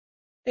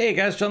Hey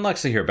guys, John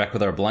Luxley here, back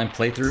with our blind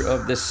playthrough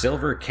of The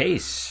Silver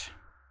Case.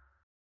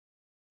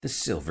 The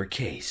Silver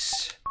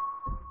Case.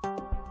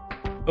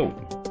 Oh.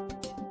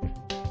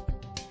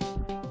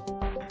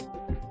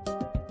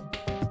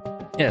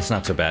 Yeah, it's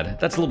not so bad.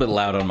 That's a little bit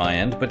loud on my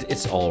end, but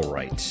it's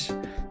alright.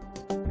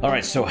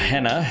 Alright, so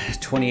Henna,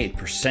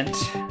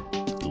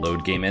 28%.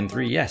 Load game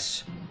N3,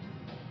 yes.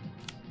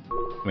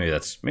 Maybe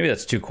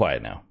that's too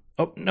quiet now.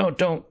 Oh, no,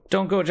 don't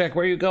go, Jack,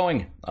 where are you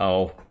going?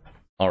 Oh,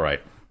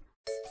 alright.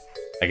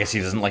 I guess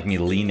he doesn't like me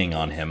leaning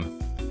on him.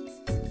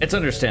 It's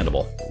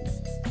understandable.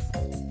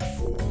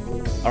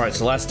 Alright,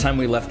 so last time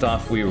we left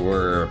off, we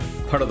were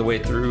part of the way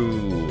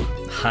through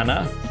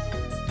Hana.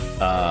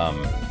 I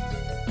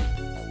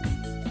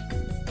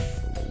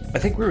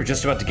think we were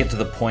just about to get to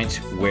the point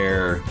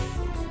where...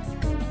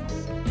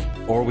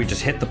 Or we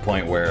just hit the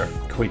point where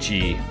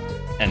Koichi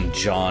and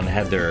John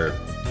had their...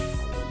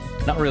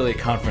 Not really a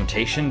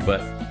confrontation,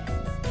 but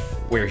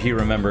where he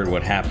remembered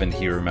what happened.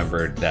 He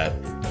remembered that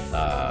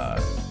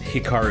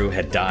Hikaru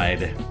had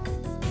died.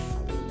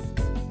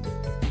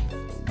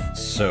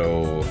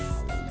 So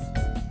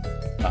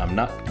I'm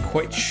not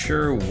quite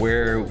sure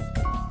where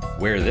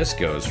this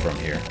goes from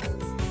here.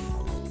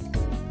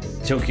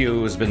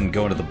 Tokyo has been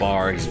going to the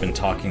bar. He's been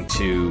talking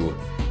to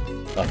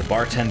the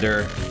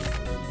bartender.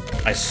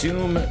 I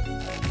assume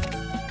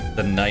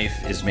the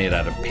knife is made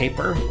out of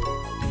paper,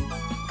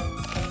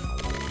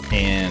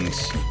 and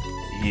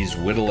he's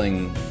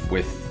whittling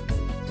with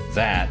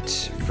that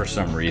for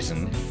some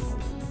reason.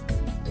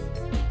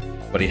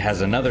 But he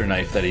has another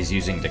knife that he's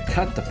using to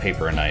cut the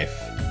paper knife.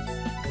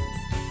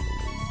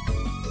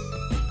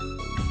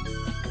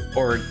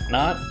 Or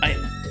not?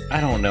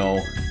 I don't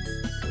know.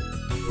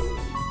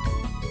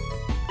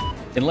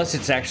 Unless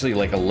it's actually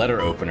like a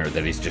letter opener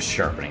that he's just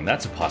sharpening.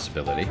 That's a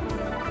possibility.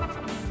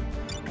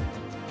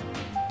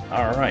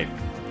 Alright.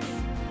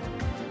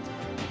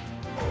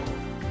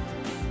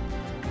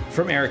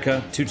 From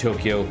Erica to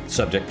Tokyo,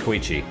 subject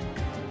Koichi.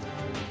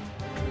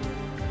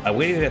 I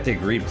waited at the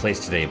agreed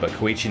place today, but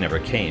Koichi never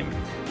came,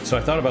 so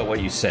I thought about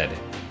what you said.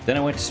 Then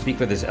I went to speak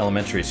with his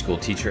elementary school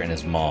teacher and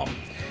his mom.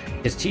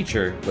 His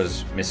teacher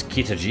was Miss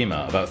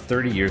Kitajima, about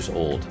 30 years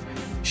old.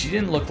 She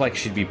didn't look like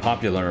she'd be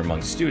popular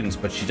among students,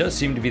 but she does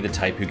seem to be the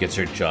type who gets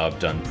her job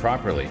done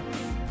properly.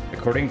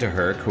 According to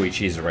her,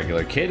 Koichi is a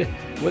regular kid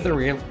with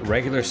a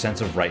regular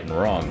sense of right and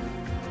wrong,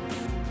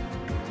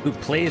 who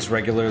plays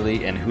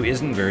regularly and who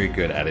isn't very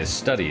good at his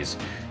studies.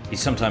 He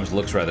sometimes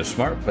looks rather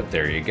smart, but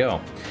there you go.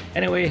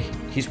 Anyway,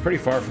 he's pretty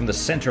far from the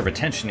center of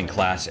attention in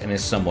class and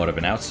is somewhat of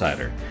an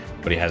outsider,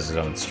 but he has his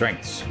own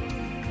strengths.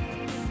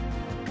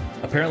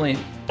 Apparently...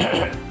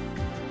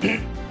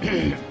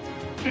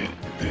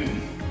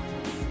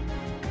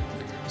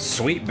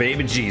 Sweet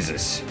baby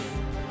Jesus.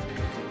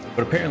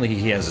 But apparently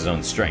he has his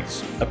own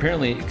strengths.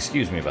 Apparently,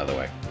 excuse me by the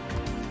way.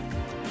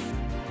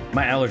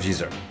 My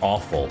allergies are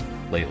awful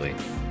lately.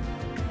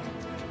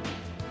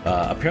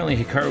 Apparently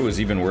Hikaru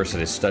is even worse at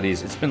his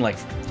studies. It's been like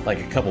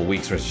a couple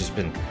weeks where it's just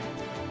been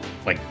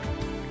like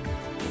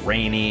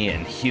rainy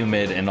and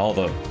humid and all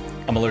the...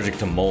 I'm allergic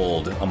to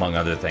mold, among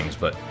other things,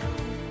 but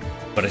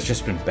it's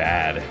just been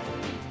bad.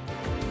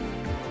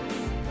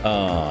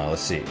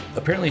 Let's see.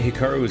 Apparently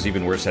Hikaru is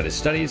even worse at his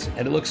studies,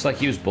 and it looks like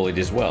he was bullied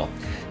as well.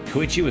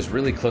 Koichi was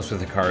really close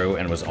with Hikaru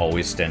and was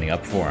always standing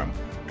up for him.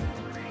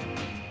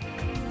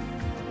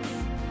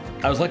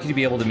 I was lucky to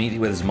be able to meet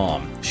with his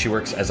mom. She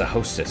works as a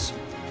hostess.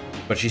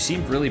 But she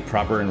seemed really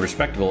proper and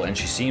respectable, and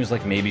she seems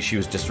like maybe she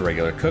was just a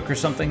regular cook or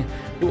something,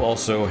 who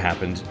also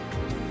happened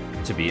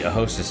to be a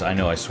hostess. I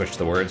know I switched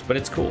the words, but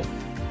it's cool.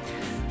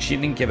 She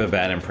didn't give a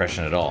bad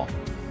impression at all.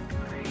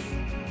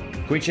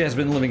 Koichi has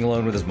been living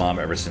alone with his mom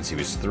ever since he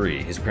was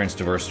 3. His parents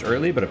divorced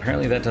early, but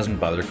apparently that doesn't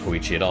bother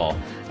Koichi at all.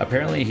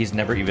 Apparently he's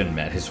never even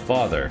met his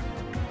father.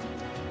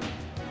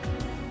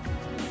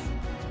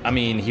 I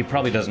mean, he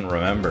probably doesn't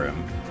remember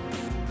him.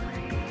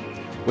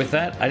 With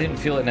that, I didn't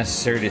feel it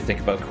necessary to think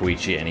about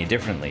Koichi any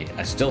differently.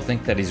 I still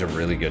think that he's a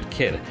really good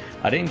kid.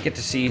 I didn't get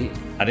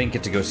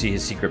to go see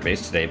his secret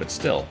base today, but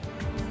still.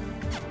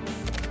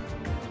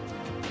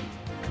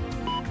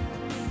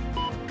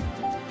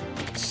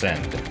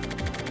 Send.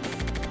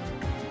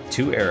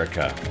 To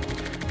Erica.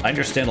 I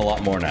understand a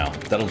lot more now.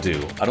 That'll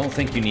do. I don't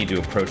think you need to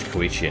approach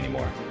Koichi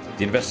anymore.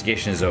 The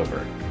investigation is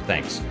over.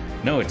 Thanks.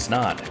 No, it's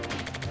not.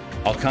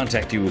 I'll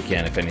contact you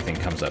again if anything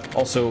comes up.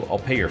 Also, I'll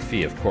pay your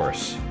fee, of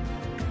course.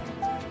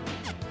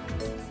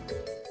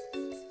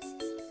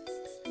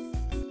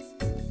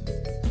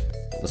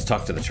 Let's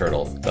talk to the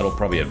turtle. That'll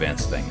probably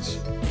advance things.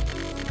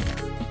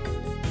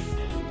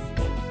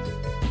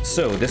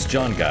 So, this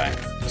John guy.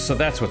 So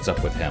that's what's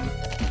up with him.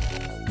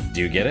 Do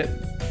you get it?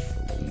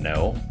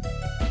 No.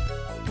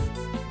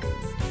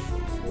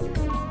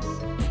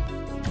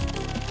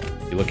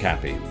 You look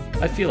happy.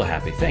 I feel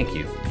happy, thank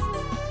you.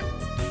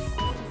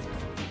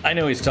 I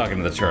know he's talking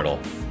to the turtle.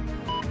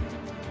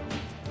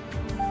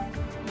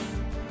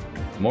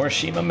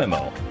 Morishima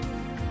Memo.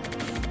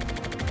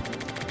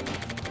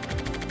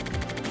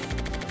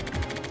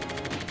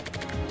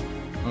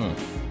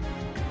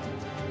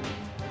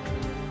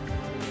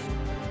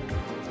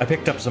 I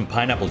picked up some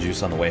pineapple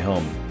juice on the way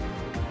home.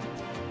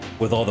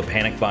 With all the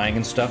panic buying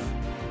and stuff,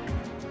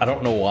 I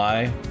don't know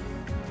why.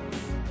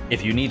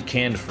 If you need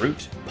canned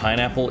fruit,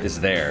 pineapple is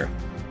there.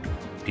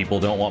 People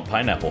don't want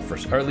pineapple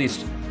or at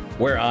least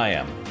where I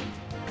am.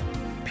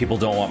 People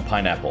don't want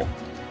pineapple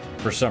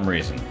for some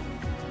reason.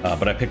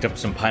 But I picked up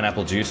some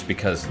pineapple juice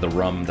because the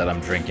rum that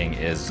I'm drinking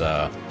is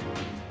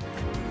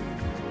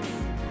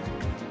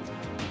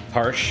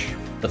harsh.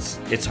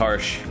 It's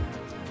harsh,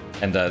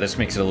 and this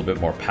makes it a little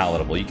bit more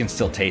palatable. You can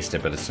still taste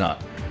it, but it's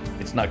not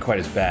quite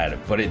as bad.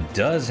 But it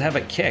does have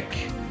a kick.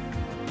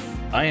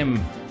 I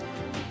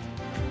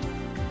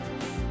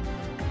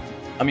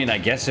mean, I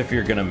guess if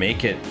you're gonna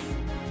make it,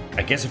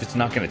 I guess if it's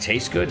not gonna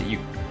taste good, you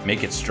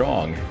make it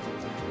strong,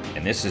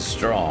 and this is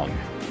strong.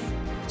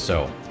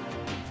 So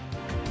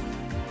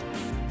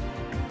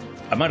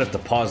I might have to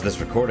pause this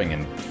recording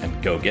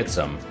and go get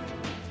some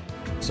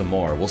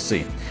more. We'll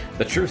see.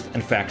 The truth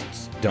and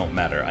facts don't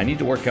matter. I need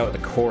to work out the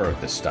core of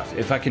this stuff.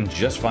 If I can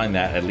just find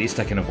that, at least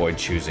I can avoid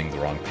choosing the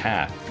wrong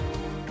path.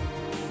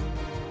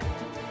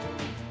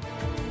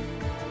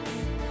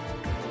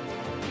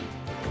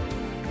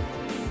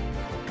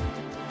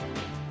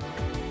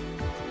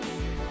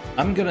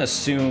 I'm gonna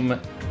assume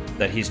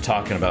that he's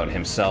talking about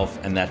himself,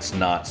 and that's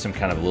not some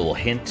kind of little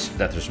hint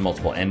that there's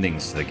multiple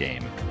endings to the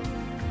game.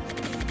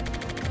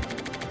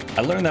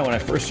 I learned that when I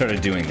first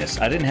started doing this.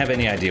 I didn't have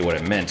any idea what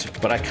it meant,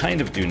 but I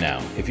kind of do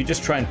now. If you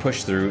just try and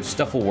push through,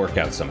 stuff will work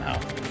out somehow.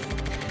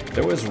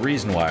 There was a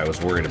reason why I was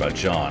worried about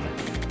John,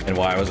 and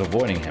why I was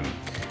avoiding him.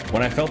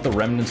 When I felt the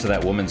remnants of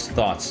that woman's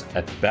thoughts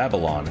at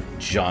Babylon,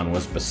 John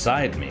was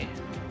beside me.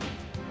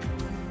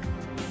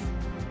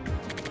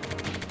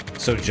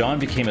 So John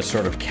became a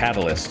sort of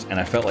catalyst, and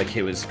I felt like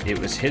it was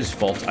his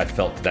fault I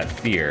felt that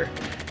fear,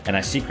 and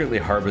I secretly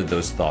harbored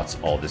those thoughts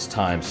all this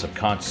time,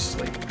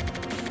 subconsciously.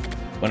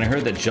 When I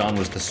heard that John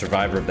was the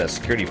survivor of that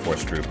security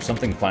force group,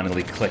 something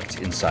finally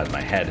clicked inside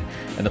my head,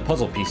 and the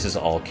puzzle pieces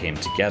all came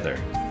together.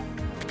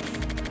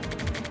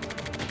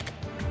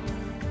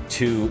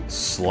 To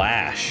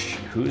Slash.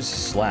 Who's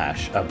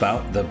Slash?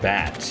 About the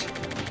Bat.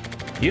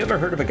 You ever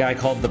heard of a guy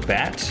called the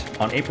Bat?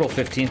 On April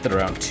 15th at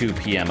around 2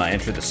 p.m. I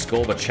entered the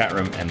Skolba chat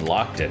room and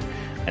locked it,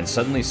 and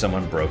suddenly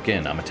someone broke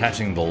in. I'm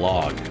attaching the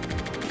log.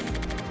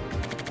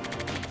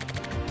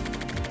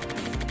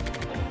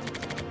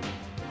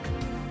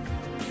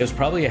 It was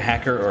probably a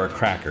hacker or a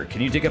cracker. Can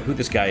you dig up who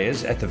this guy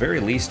is? At the very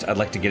least, I'd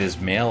like to get his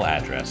mail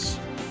address.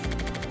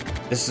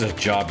 This is a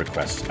job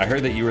request. I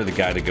heard that you were the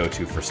guy to go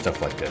to for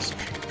stuff like this.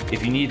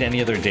 If you need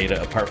any other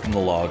data apart from the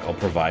log, I'll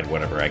provide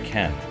whatever I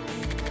can.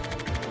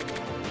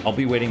 I'll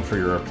be waiting for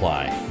your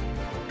reply.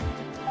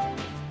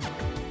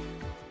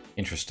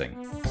 Interesting.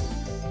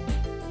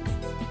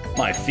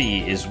 My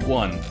fee is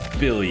 $1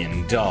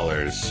 billion.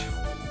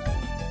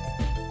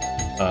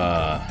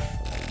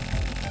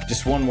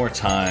 Just one more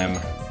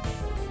time.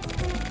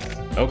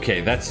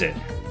 Okay, that's it.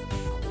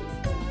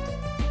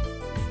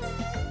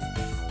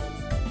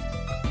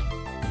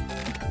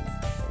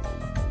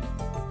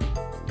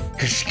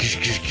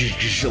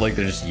 Like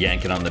they're just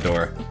yanking on the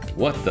door.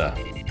 What the?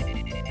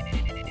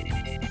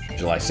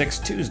 July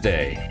 6th,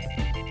 Tuesday.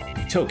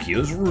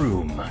 Tokyo's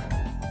room.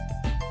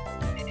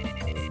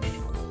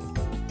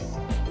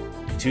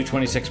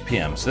 2:26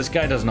 p.m. So this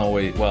guy doesn't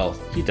always... Well,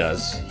 he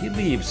does. He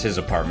leaves his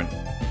apartment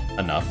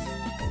enough.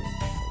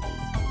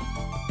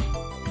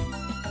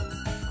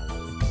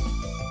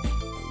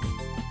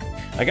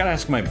 I gotta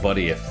ask my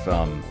buddy if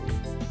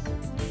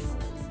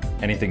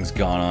anything's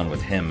gone on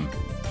with him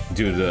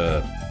due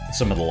to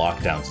some of the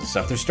lockdowns and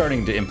stuff. They're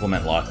starting to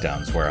implement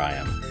lockdowns where I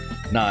am.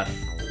 Not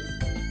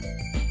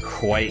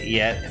quite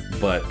yet,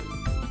 but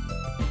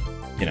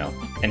you know.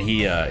 And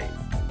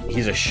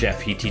he's a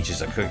chef. He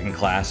teaches a cooking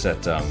class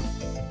at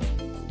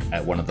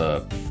one of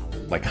the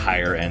like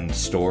higher end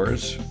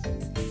stores.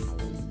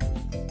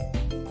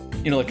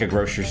 You know, like a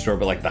grocery store,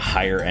 but like the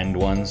higher end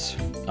ones.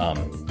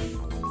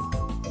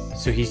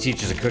 So he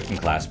teaches a cooking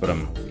class, but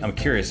I'm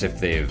curious if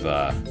they've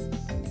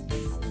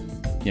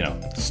you know,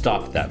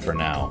 stopped that for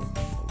now.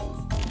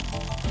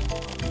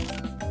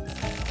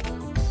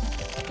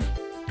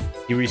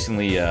 He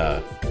recently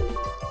I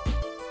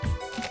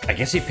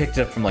guess he picked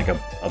it up from like a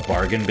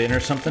bargain bin or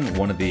something,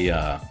 one of the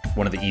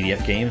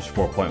EDF games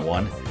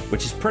 4.1,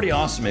 which is pretty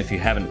awesome if you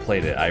haven't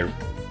played it.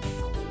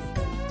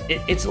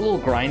 It's a little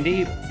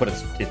grindy, but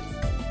it's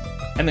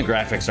and the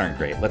graphics aren't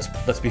great.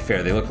 Let's be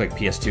fair. They look like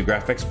PS2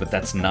 graphics, but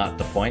that's not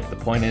the point. The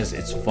point is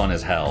it's fun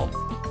as hell.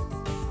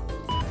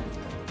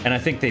 And I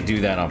think they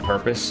do that on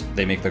purpose.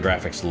 They make the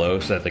graphics low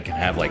so that they can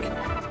have like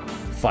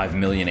 5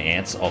 million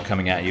ants all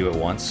coming at you at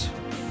once.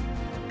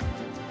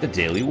 The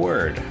Daily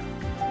Word.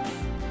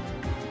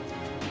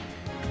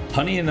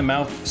 Honey in the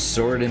mouth,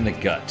 sword in the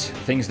gut.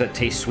 Things that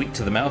taste sweet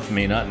to the mouth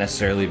may not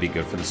necessarily be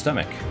good for the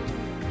stomach.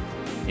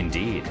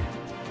 Indeed.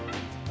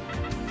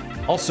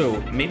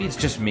 Also, maybe it's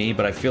just me,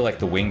 but I feel like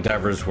the Wing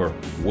Divers were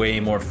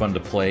way more fun to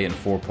play in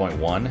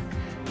 4.1.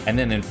 And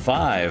then in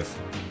 5,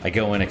 I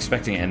go in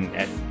expecting, and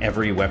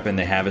every weapon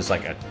they have is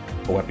like a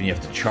weapon you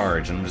have to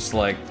charge. And I'm just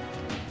like,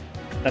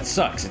 that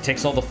sucks. It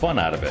takes all the fun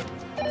out of it.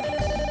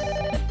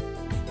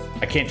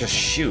 I can't just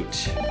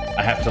shoot.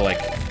 I have to,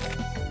 like,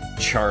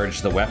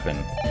 charge the weapon.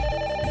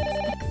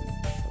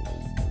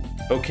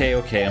 Okay,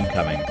 okay, I'm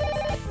coming.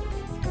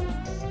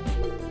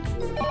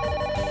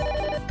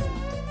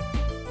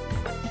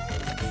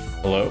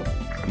 Hello?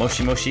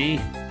 Moshi Moshi?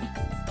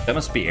 That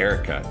must be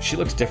Erica. She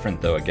looks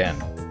different, though, again.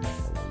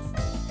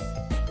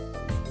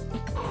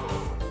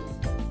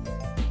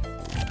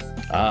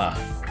 Ah.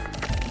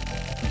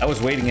 I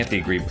was waiting at the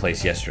agreed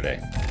place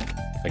yesterday.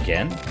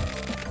 Again?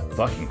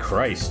 Fucking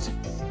Christ.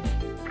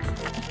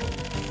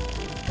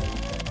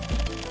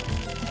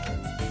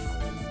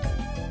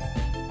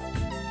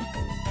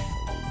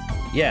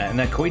 Yeah, and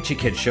that Koichi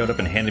kid showed up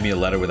and handed me a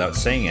letter without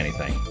saying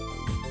anything.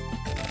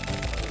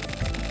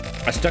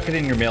 I stuck it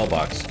in your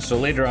mailbox, so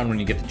later on when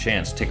you get the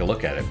chance, take a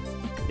look at it.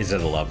 Is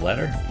it a love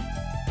letter?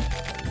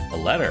 A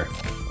letter?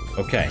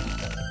 Okay.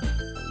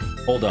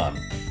 Hold on.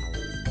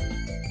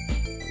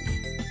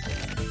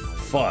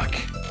 Fuck.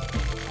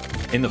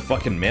 In the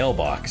fucking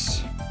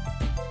mailbox.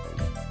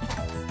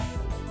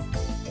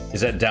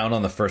 Is that down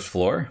on the first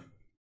floor?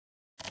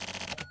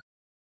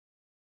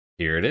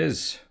 Here it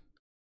is.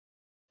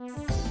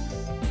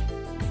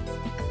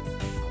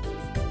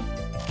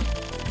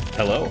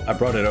 Hello? I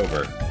brought it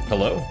over.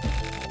 Hello?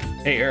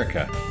 Hey,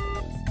 Erica.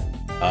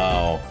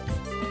 Oh.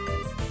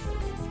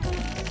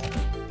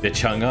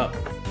 Bitch hung up.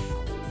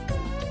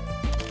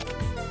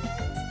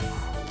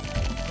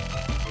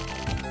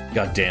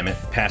 God damn it,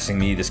 passing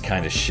me this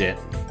kind of shit.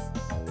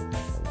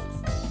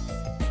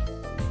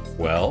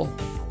 Well,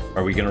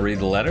 are we gonna read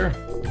the letter?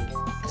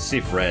 Let's see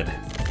if read.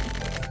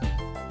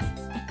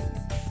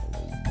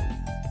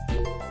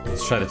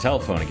 Let's try the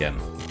telephone again.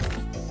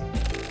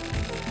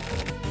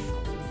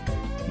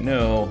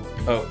 No.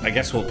 Oh, I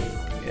guess we'll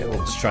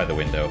just try the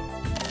window.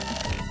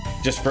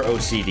 Just for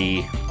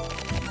OCD.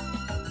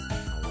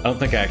 I don't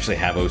think I actually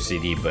have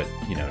OCD, but,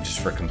 you know, just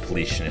for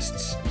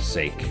completionist's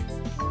sake.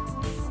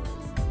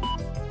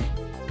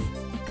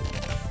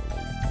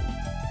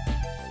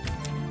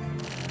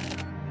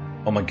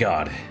 Oh my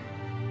god.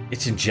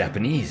 It's in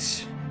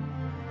Japanese.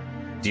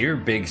 Dear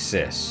Big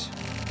Sis,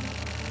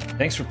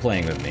 thanks for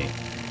playing with me,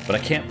 but I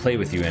can't play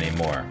with you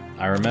anymore.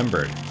 I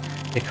remembered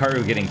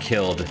Hikaru getting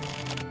killed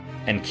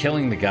and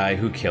killing the guy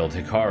who killed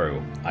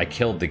Hikaru. I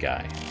killed the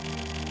guy.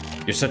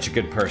 You're such a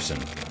good person,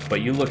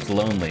 but you looked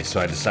lonely, so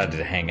I decided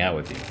to hang out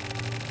with you.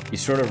 You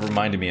sort of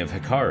reminded me of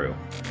Hikaru.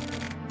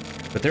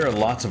 But there are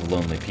lots of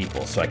lonely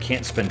people, so I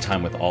can't spend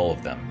time with all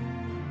of them.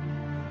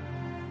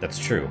 That's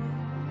true.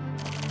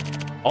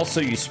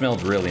 Also, you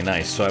smelled really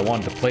nice, so I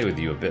wanted to play with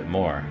you a bit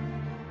more.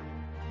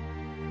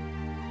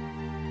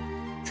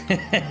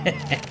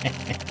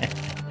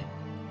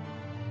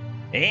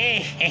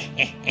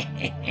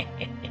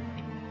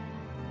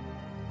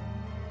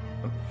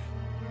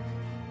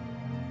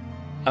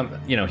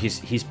 You know,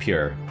 he's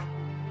pure.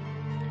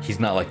 He's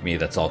not like me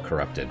that's all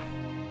corrupted.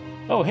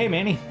 Oh, hey,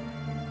 Manny.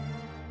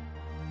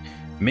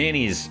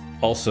 Manny's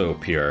also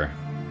pure.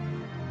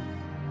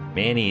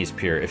 Manny's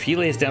pure. If he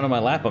lays down on my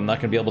lap, I'm not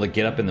going to be able to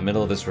get up in the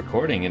middle of this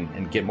recording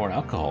and get more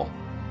alcohol.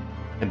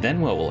 And then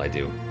what will I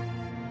do?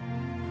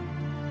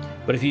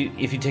 But if you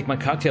take my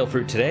cocktail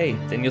fruit today,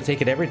 then you'll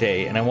take it every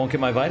day, and I won't get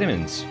my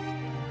vitamins.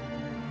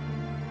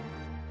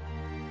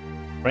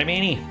 Right,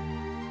 Manny?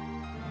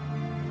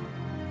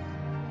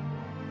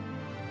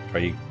 Are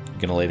you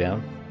gonna lay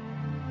down?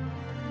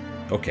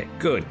 Okay,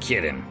 good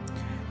kitten.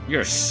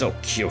 You're so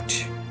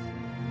cute.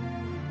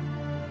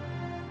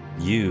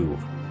 You.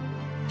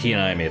 He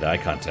and I made eye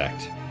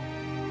contact.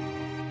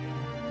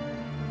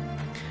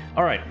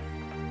 Alright.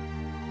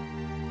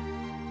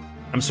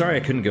 I'm sorry I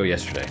couldn't go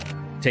yesterday.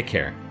 Take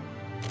care.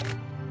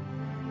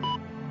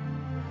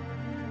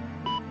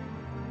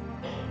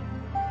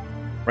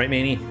 Right,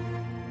 Manny?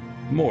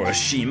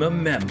 Morishima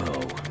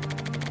Memo.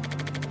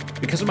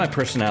 Because of my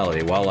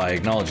personality, while I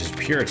acknowledge his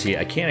purity,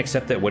 I can't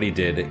accept that what he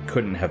did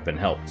couldn't have been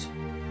helped.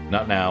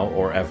 Not now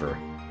or ever.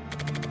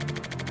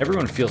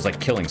 Everyone feels like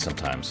killing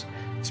sometimes,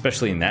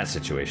 especially in that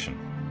situation.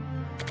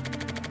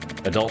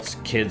 Adults,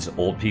 kids,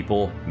 old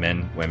people,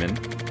 men, women.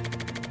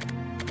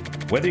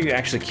 Whether you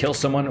actually kill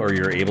someone or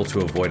you're able to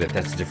avoid it,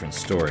 that's a different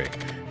story.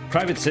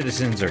 Private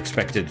citizens are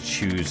expected to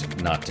choose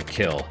not to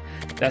kill.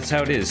 That's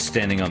how it is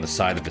standing on the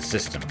side of the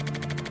system.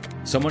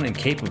 Someone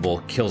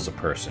incapable kills a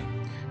person.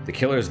 The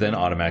killer is then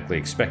automatically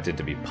expected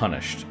to be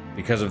punished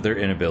because of their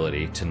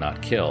inability to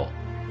not kill.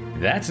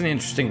 That's an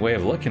interesting way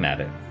of looking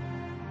at it.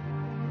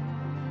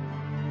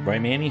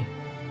 Right, Manny?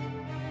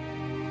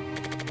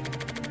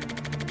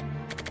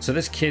 So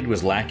this kid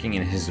was lacking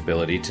in his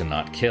ability to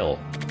not kill.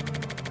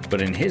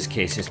 But in his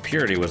case, his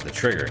purity was the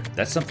trigger.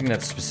 That's something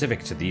that's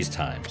specific to these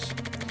times.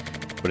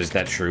 But is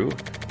that true?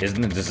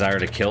 Isn't the desire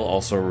to kill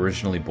also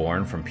originally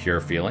born from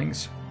pure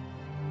feelings?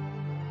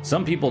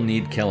 Some people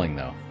need killing,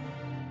 though.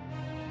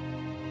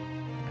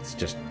 That's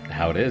just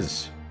how it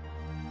is.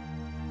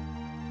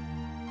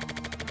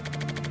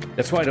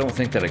 That's why I don't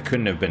think that it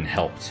couldn't have been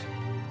helped.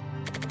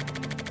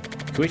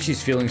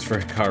 Koichi's feelings for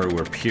Hikaru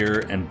were pure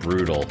and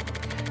brutal.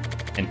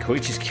 And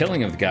Koichi's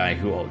killing of the guy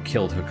who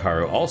killed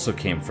Hikaru also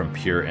came from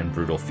pure and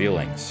brutal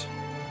feelings.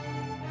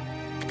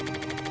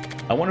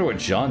 I wonder what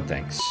John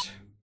thinks.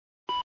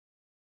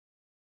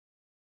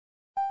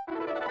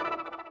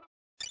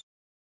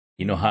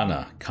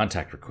 Inohana,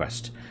 contact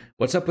request.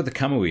 What's up with the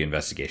Kamui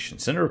investigation?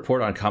 Send a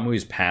report on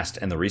Kamui's past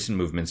and the recent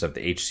movements of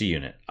the HC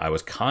unit. I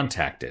was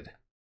contacted.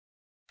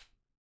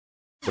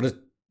 What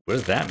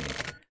does that mean?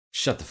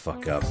 Shut the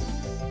fuck up.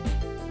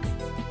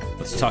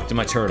 Let's talk to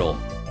my turtle.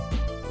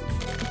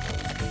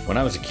 When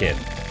I was a kid,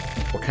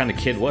 what kind of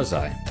kid was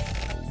I?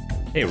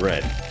 Hey,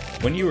 Red.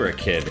 When you were a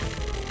kid...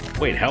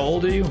 Wait, how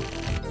old are you?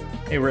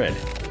 Hey, Red.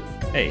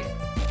 Hey.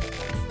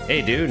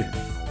 Hey, dude.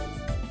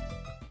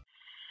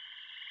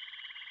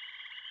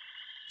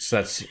 So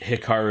that's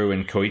Hikaru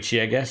and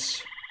Koichi, I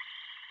guess?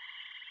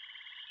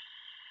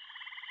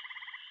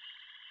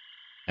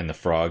 And the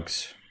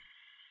frogs.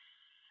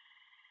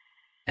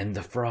 And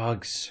the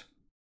frogs.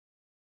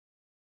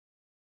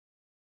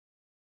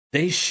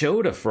 They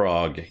showed a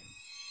frog.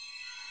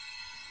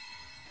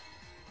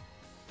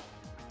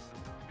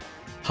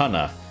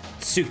 Hana,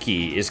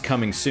 Tsuki is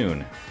coming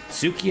soon.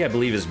 Tsuki, I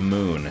believe, is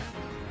moon.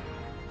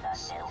 The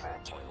silver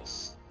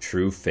case.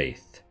 True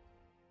faith.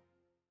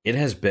 It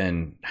has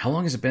been... How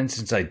long has it been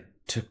since I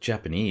took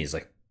Japanese?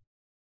 Like...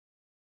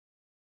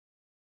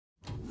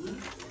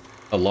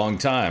 a long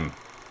time.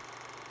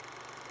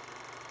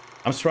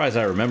 I'm surprised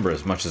I remember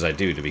as much as I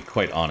do, to be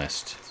quite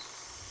honest.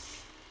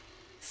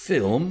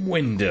 Film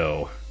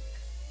window.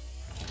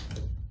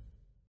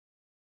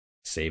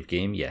 Save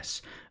game,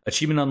 yes.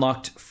 Achievement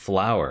unlocked,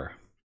 flower.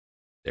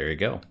 There you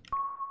go.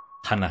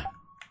 Hana.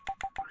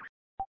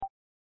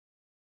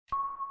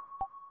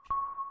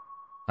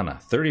 Hana,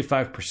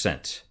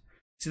 35%.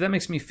 See, that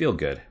makes me feel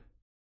good.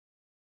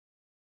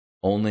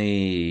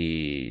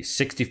 Only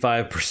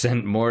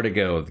 65% more to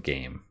go of the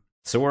game.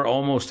 So we're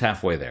almost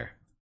halfway there.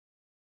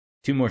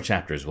 2 more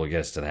chapters will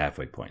get us to the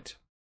halfway point.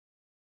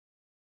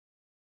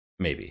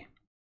 Maybe.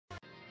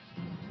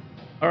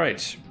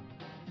 Alright.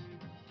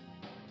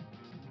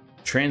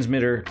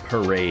 Transmitter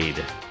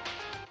Parade.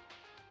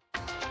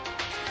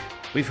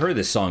 We've heard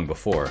this song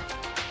before.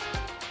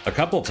 A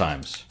couple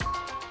times.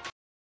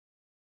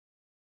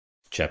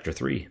 Chapter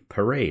 3,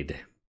 Parade.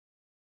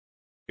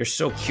 You're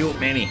so cute,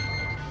 Manny.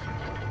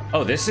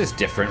 Oh, this is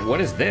different. What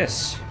is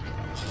this?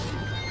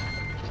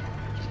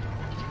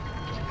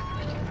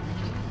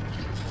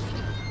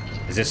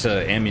 Is this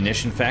an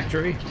ammunition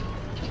factory?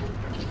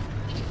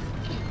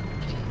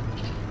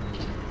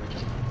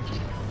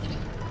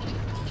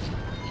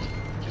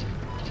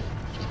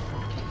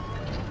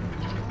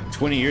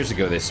 "20 years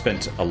ago, they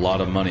spent a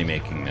lot of money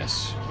making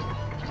this.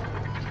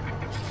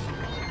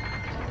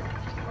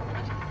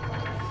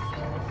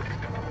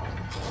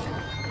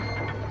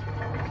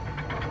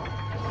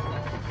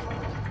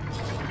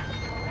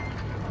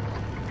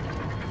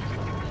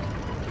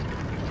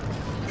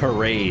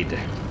 Parade.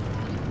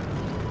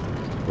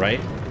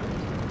 Right?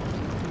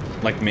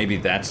 Like maybe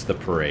that's the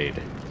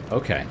parade.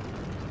 Okay.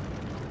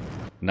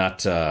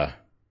 Not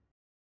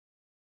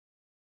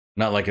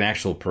like an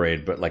actual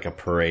parade, but like a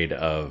parade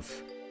of...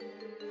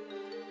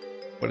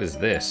 What is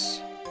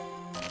this?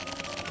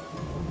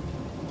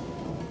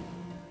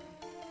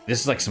 This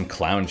is like some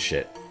clown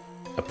shit.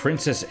 A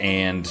princess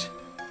and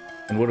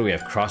what do we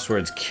have?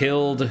 Crosswords.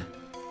 Killed,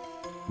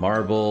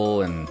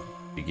 marble, and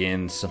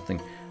begin something.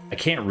 I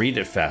can't read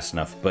it fast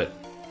enough, but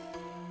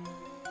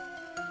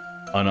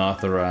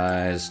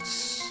unauthorized,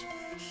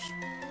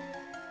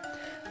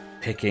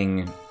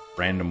 picking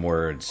random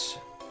words.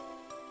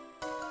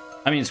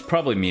 I mean, it's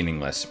probably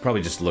meaningless. It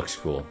probably just looks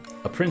cool.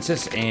 A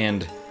princess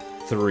and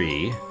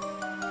 3.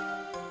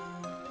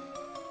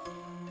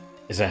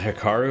 Is that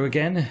Hikaru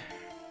again?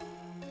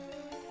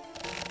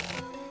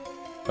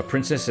 A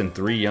princess and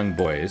 3 young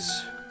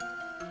boys.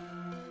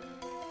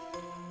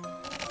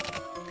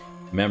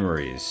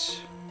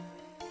 Memories.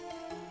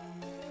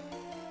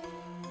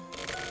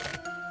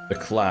 The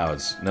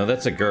clouds. No,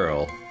 that's a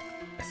girl,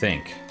 I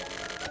think.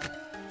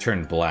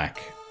 Turned black.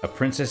 A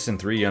princess and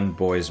 3 young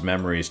boys'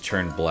 memories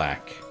turned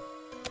black.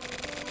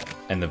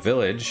 And the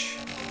village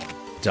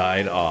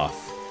died off.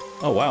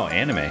 Oh wow,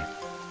 anime.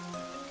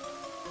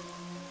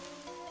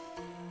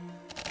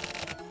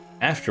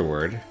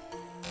 Afterward,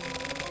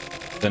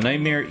 the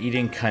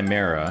nightmare-eating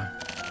chimera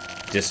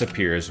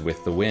disappears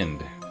with the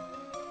wind.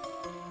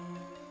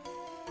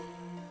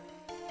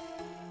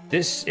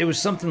 It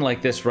was something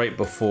like this right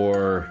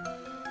before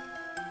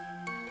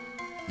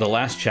the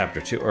last chapter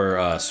too,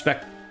 or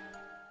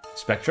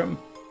Spectrum,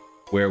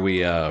 where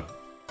we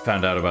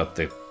found out about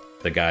the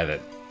guy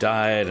that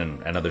died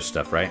and other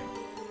stuff, right?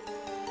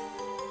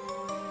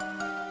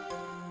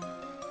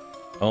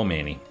 Oh,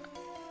 Manny.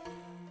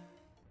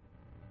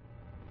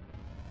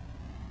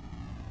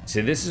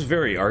 See, this is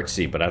very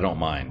artsy, but I don't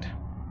mind.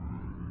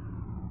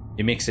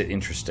 It makes it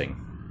interesting.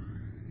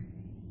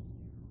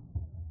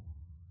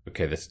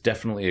 Okay, that's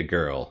definitely a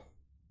girl.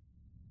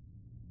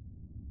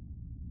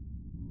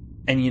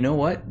 And you know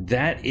what?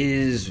 That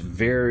is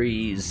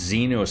very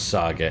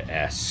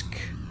Xenosaga-esque.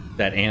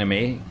 That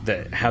anime,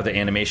 how the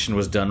animation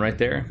was done right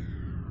there.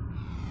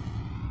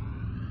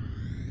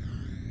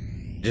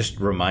 Just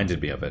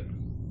reminded me of it.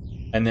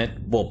 And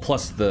then, well,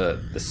 plus the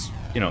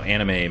you know,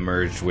 anime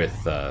merged with,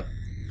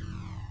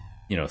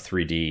 you know,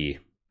 3D,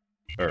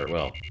 or,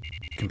 well,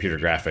 computer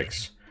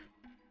graphics.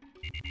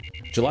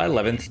 July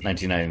 11th,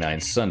 1999,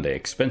 Sunday.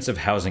 Expensive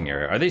housing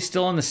area. Are they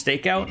still on the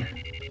stakeout?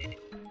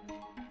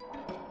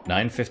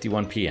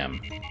 9:51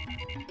 p.m.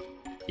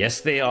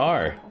 Yes, they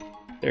are.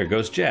 There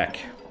goes Jack.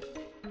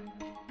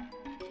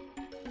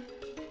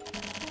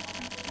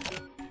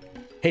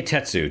 Hey,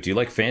 Tetsu, do you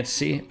like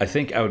fantasy? I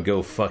think I would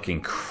go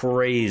fucking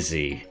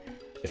crazy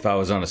if I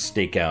was on a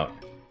stakeout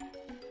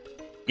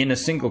in a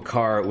single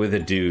car with a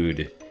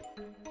dude,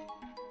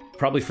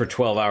 probably for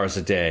 12 hours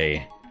a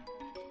day,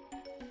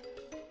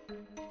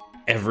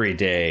 every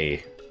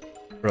day,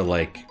 for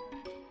like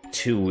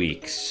 2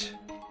 weeks.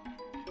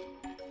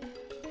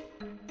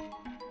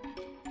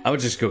 I would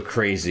just go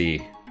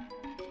crazy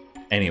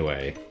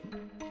anyway.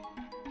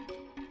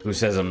 Who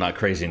says I'm not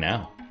crazy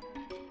now?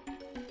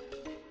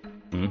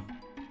 Hmm?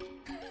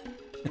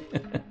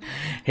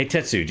 Hey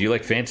Tetsu, do you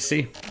like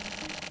fantasy?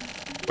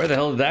 Where the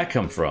hell did that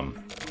come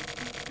from?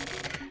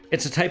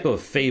 It's a type of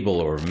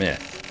fable or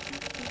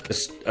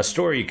myth. A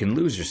story you can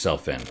lose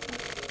yourself in.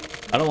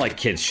 I don't like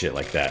kids shit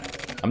like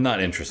that. I'm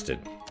not interested.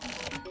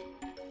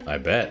 I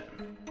bet.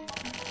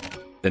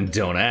 Then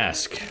don't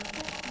ask.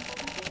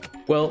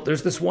 Well,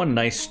 there's this one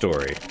nice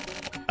story.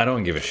 I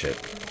don't give a shit.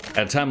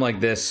 At a time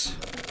like this...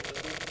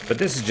 But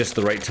this is just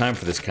the right time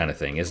for this kind of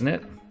thing, isn't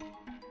it?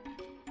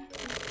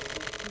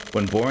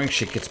 When boring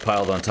shit gets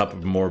piled on top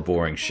of more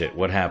boring shit,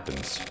 what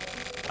happens?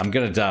 I'm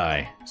gonna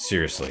die.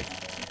 Seriously.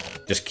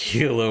 Just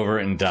keel over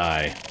and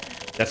die.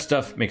 That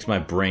stuff makes my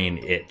brain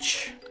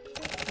itch.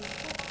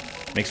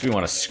 Makes me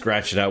want to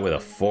scratch it out with a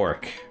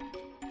fork.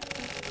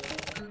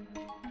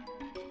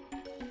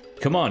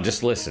 Come on,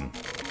 just listen.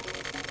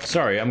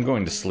 Sorry, I'm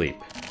going to sleep.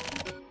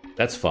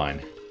 That's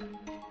fine.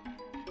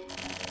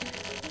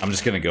 I'm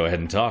just gonna go ahead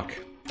and talk.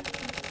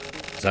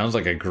 Sounds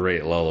like a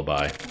great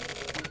lullaby.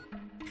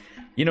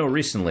 You know,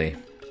 recently,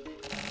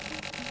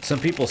 some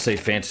people say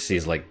fantasy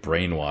is like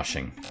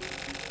brainwashing.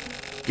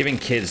 Giving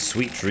kids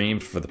sweet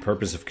dreams for the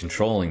purpose of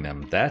controlling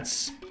them.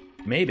 That's...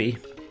 maybe.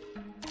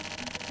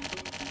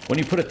 When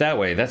you put it that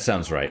way, that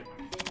sounds right.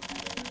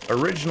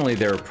 Originally,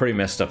 they were pretty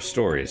messed up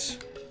stories.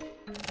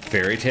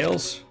 Fairy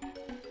tales?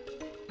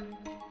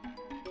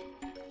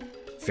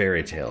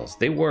 Fairy tales.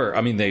 They were.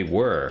 I mean, they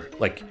were.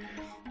 Like,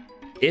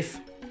 if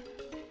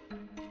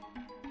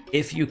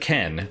you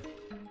can,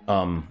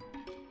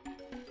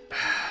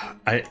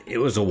 it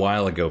was a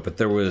while ago, but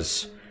there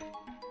was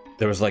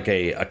like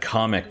a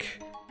comic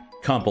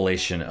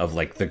compilation of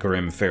like the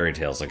Grimm fairy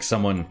tales. Like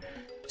someone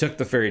took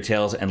the fairy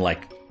tales and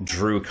like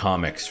drew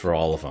comics for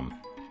all of them.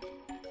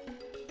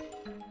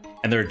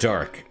 And they're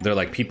dark. They're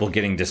like people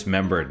getting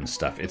dismembered and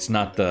stuff. It's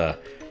not the,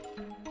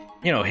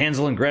 you know,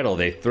 Hansel and Gretel,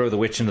 they throw the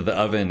witch into the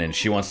oven and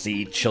she wants to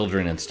eat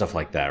children and stuff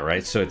like that,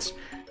 right? So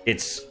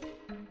it's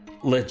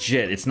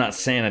legit. It's not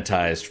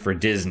sanitized for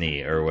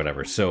Disney or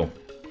whatever. So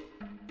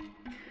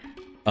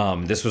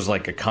this was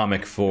like a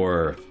comic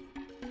for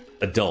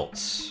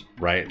adults,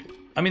 right?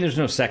 I mean, there's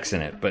no sex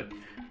in it, but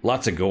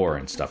lots of gore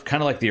and stuff.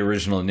 Kind of like the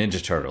original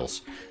Ninja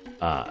Turtles.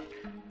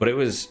 But it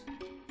was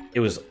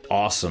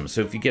awesome.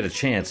 So if you get a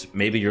chance,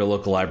 maybe your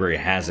local library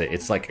has it.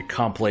 It's like a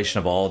compilation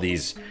of all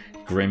these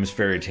Grimm's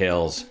Fairy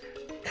Tales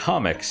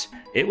comics.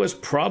 It was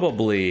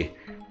probably,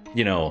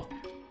 you know,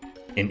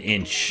 an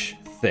inch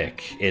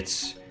thick.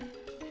 It's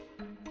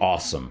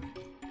awesome.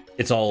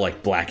 It's all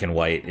like black and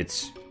white.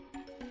 It's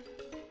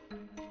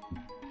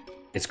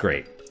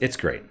great. It's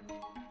great.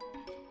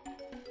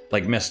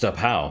 Like messed up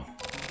how?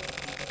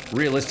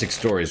 Realistic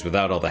stories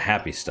without all the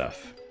happy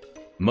stuff.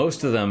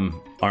 Most of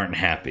them aren't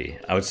happy.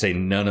 I would say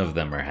none of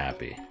them are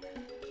happy.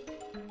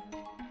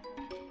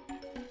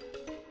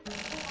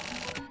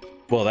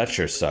 Well, that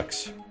sure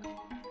sucks.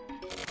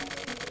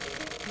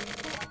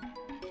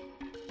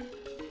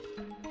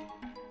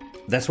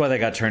 That's why they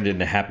got turned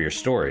into happier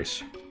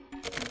stories.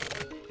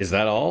 Is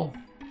that all?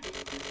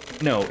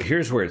 No,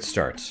 here's where it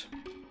starts.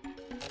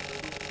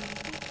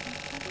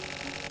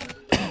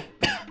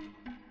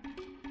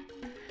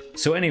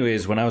 So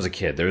anyways, when I was a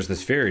kid, there was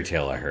this fairy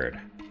tale I heard.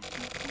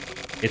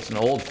 It's an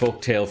old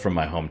folk tale from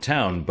my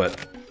hometown,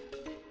 but...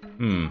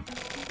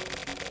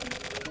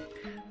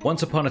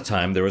 Once upon a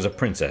time, there was a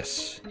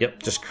princess.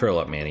 Yep, just curl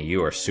up, Manny.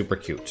 You are super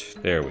cute.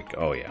 There we go.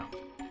 Oh, yeah.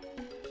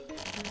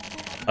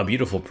 A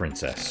beautiful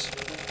princess.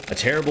 A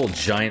terrible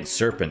giant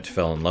serpent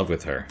fell in love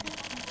with her.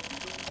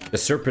 The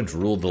serpent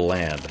ruled the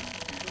land.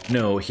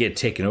 No, he had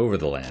taken over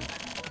the land.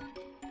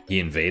 He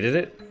invaded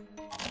it?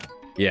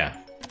 Yeah.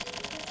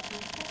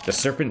 The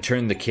serpent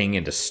turned the king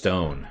into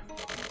stone.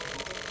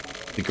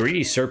 The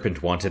greedy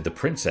serpent wanted the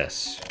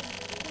princess,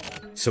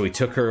 so he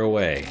took her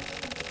away.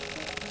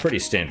 Pretty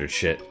standard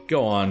shit.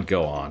 Go on,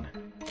 go on.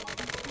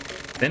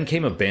 Then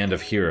came a band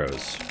of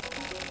heroes.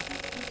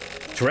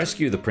 To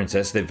rescue the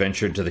princess, they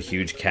ventured to the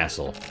huge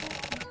castle.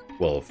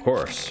 Well, of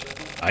course.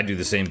 I'd do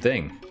the same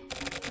thing.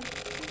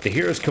 The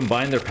heroes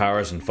combined their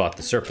powers and fought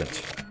the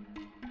serpent.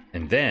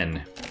 And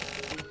then...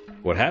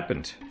 what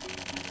happened?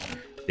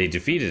 They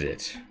defeated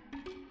it.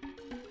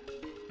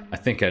 I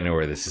think I know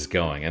where this is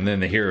going. And then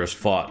the heroes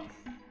fought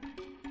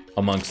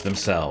amongst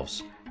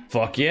themselves.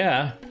 Fuck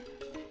yeah.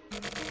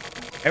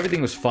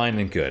 Everything was fine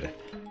and good.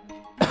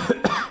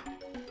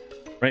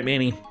 Right,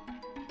 Manny?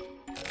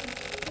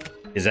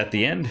 Is that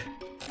the end?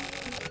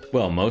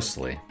 Well,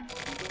 mostly.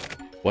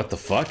 What the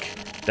fuck?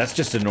 That's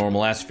just a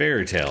normal-ass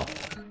fairy tale.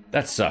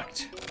 That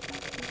sucked.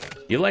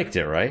 You liked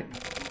it, right?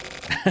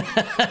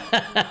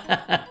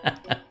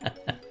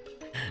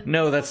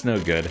 No, that's no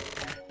good.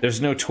 There's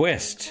no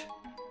twist.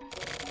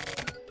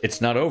 It's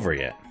not over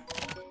yet.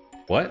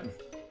 What?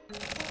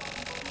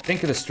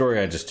 Think of the story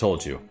I just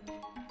told you.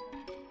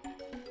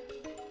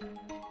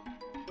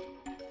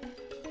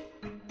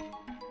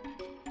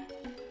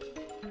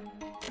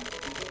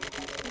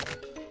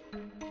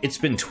 It's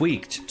been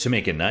tweaked to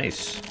make it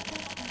nice.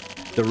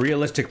 The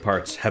realistic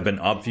parts have been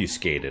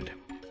obfuscated.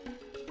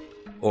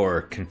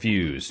 Or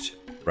confused,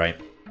 right?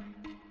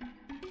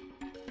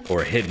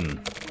 Or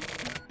hidden.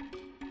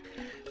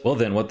 Well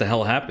then, what the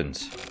hell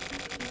happens?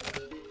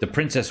 The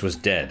princess was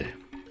dead.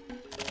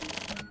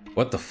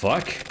 What the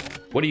fuck?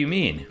 What do you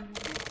mean?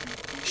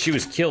 She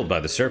was killed by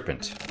the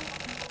serpent.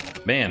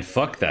 Man,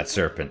 fuck that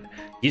serpent.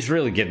 He's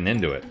really getting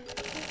into it.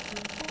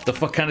 The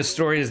fuck kind of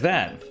story is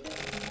that?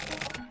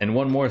 And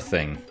one more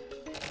thing.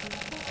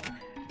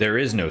 There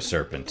is no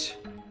serpent.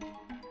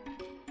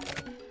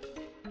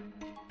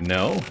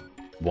 No?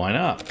 Why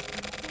not?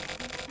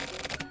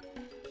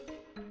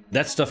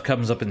 That stuff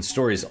comes up in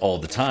stories all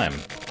the time.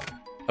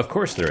 Of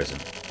course there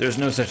isn't. There's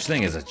no such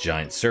thing as a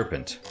giant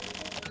serpent.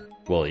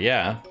 Well,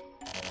 yeah.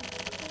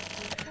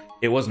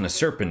 It wasn't a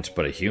serpent,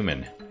 but a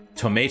human.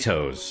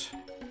 Tomatoes.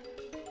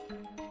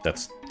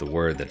 That's the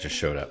word that just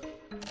showed up.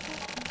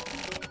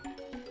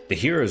 The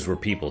heroes were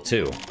people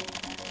too.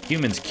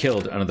 Humans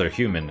killed another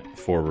human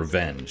for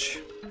revenge.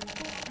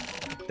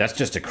 That's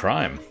just a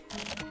crime.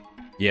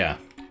 Yeah.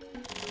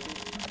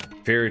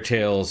 Fairy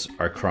tales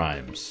are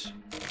crimes.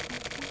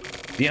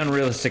 The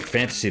unrealistic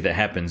fantasy that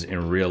happens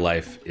in real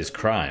life is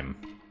crime.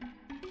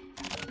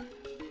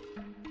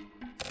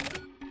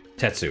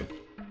 Tetsu.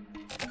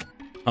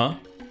 Huh?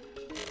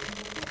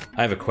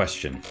 I have a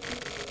question.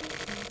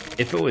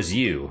 If it was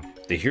you,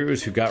 the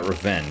heroes who got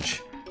revenge,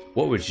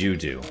 what would you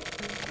do?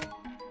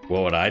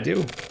 What would I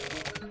do?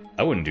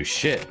 I wouldn't do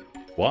shit.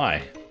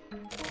 Why?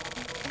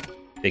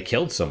 They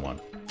killed someone.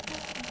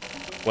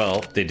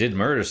 Well, they did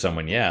murder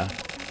someone, yeah.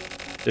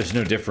 There's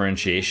no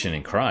differentiation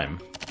in crime.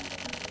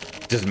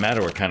 It doesn't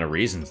matter what kind of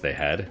reasons they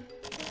had.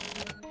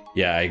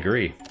 Yeah, I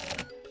agree.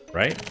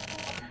 Right?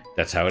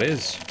 That's how it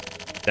is.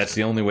 That's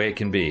the only way it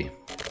can be.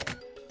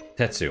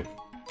 Tetsu.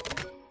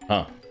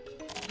 Huh.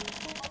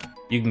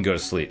 You can go to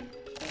sleep.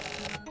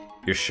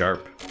 You're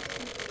sharp.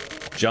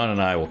 John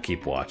and I will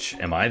keep watch.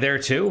 Am I there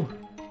too?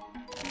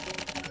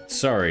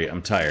 Sorry,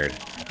 I'm tired.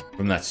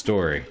 From that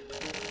story.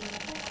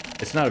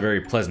 It's not a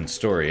very pleasant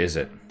story, is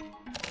it?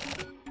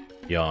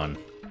 Yawn.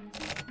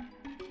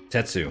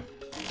 Tetsu.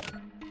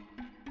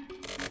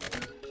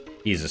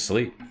 He's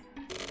asleep.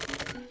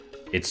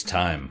 It's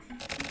time.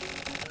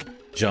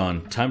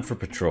 John, time for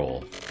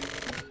patrol.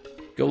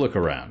 Go look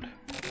around.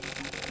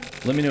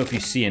 Let me know if you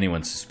see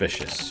anyone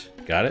suspicious.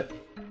 Got it?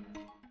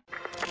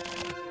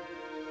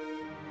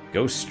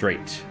 Go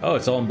straight. Oh,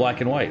 it's all in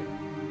black and white.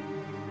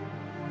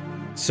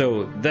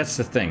 So that's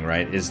the thing,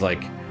 right? Is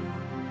like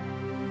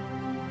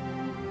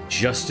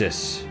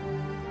justice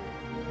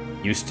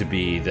used to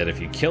be that if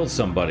you killed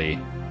somebody,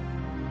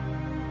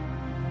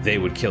 they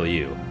would kill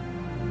you,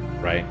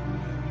 right?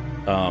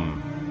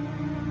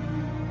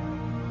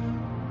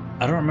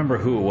 I don't remember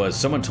who it was.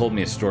 Someone told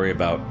me a story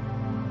about,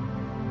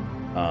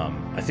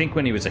 I think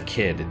when he was a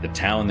kid, the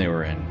town they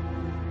were in.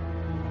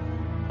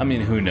 I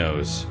mean, who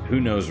knows? Who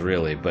knows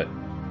really, but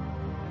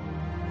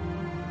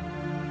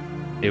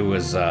it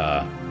was,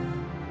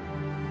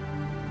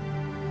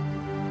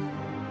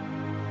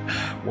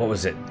 what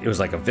was it? It was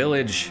like a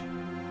village,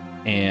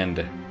 and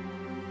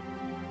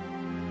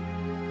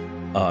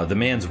the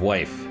man's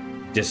wife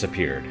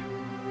disappeared.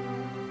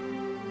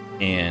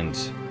 And,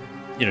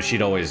 you know,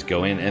 she'd always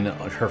go in, and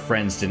her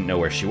friends didn't know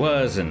where she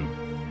was, and,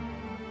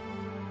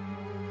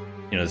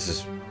 you know,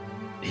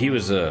 he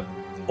was a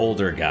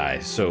older guy,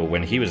 so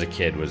when he was a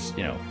kid was,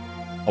 you know,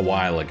 a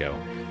while ago.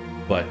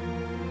 But,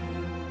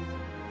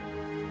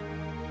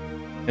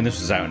 and this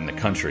was out in the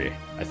country,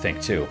 I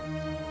think, too.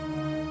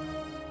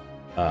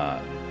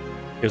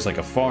 It was like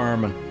a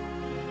farm,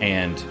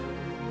 and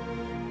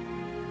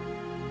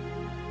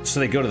so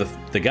they go to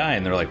the guy,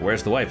 and they're like,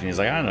 "Where's the wife?" And he's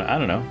like, I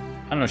don't know.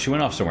 She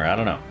went off somewhere. I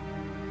don't know.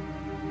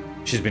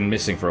 She's been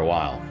missing for a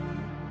while."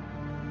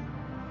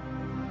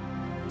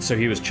 So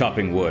he was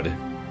chopping wood,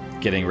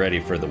 getting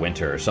ready for the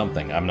winter or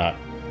something. I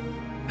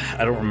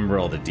don't remember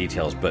all the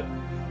details, but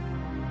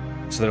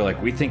so they're like,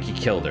 "We think he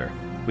killed her.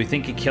 We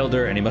think he killed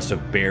her, and he must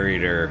have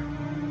buried her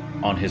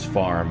on his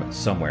farm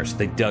somewhere." So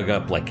they dug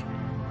up, like,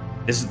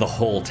 this is the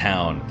whole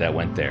town that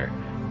went there.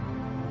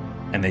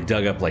 And they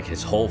dug up, like,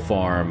 his whole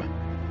farm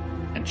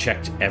and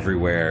checked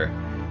everywhere,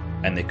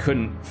 and they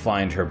couldn't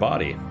find her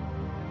body.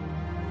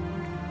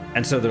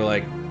 And so they're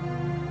like,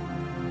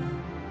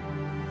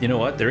 You know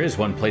what? There is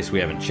one place we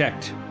haven't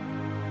checked.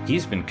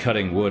 He's been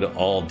cutting wood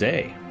all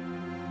day.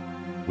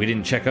 We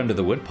didn't check under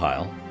the wood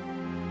pile.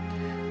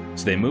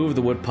 So they move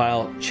the wood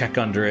pile, check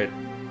under it,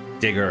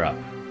 dig her up.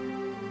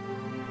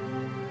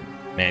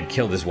 Man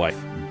killed his wife,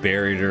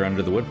 buried her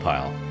under the wood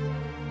pile.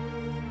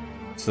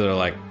 So they're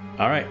like,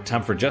 all right,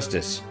 time for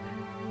justice.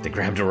 They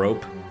grabbed a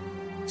rope,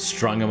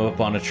 strung him up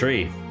on a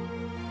tree.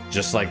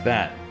 Just like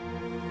that.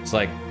 It's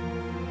like,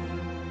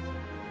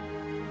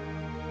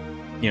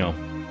 you know,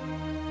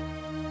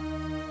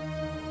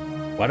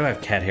 why do I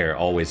have cat hair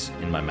always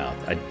in my mouth?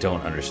 I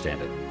don't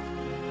understand it.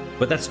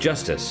 But that's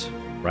justice,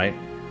 right?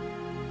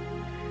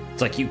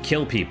 It's like you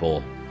kill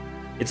people.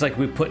 It's like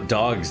we put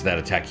dogs that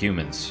attack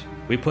humans.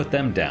 We put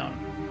them down,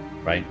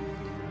 right?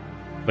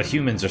 But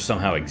humans are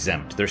somehow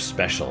exempt. They're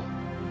special.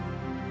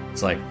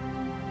 It's like,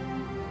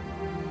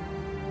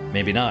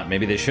 maybe not.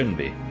 Maybe they shouldn't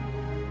be.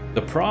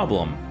 The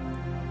problem,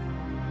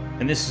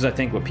 and this is, I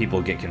think, what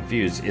people get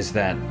confused, is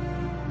that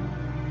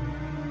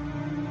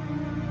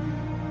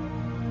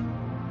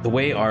the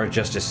way our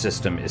justice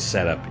system is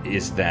set up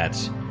is that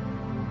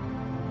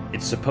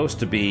it's supposed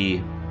to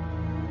be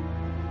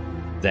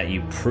that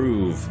you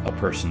prove a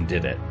person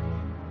did it.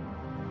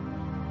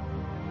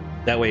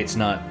 That way it's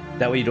not,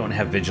 that way you don't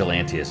have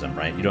vigilantism,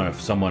 right? You don't have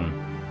someone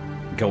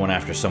going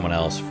after someone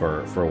else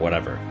for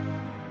whatever.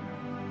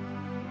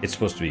 It's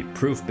supposed to be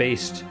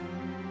proof-based.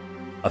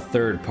 A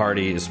third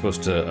party is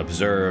supposed to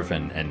observe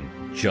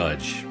and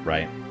judge,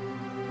 right?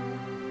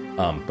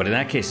 But in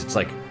that case, it's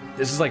like,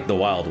 this is like the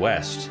Wild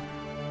West.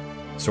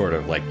 Sort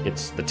of like,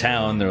 it's the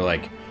town, they're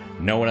like,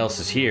 no one else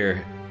is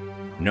here,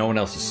 no one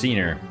else has seen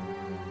her.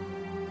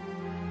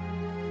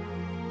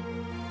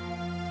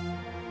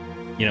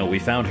 You know, we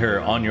found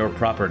her on your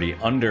property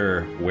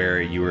under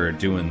where you were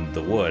doing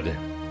the wood.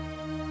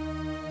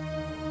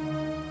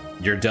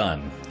 You're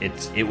done.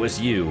 It was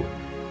you.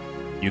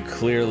 You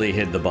clearly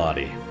hid the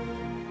body.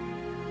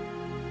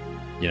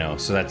 You know,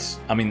 so that's,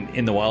 I mean,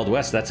 in the Wild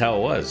West, that's how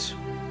it was.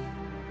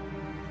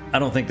 I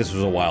don't think this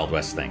was a Wild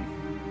West thing.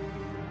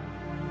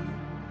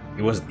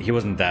 He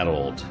wasn't that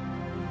old,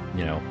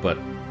 you know, but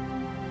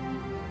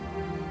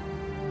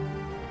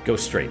go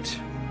straight.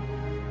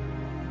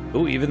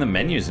 Ooh, even the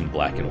menu's in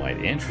black and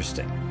white.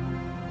 Interesting.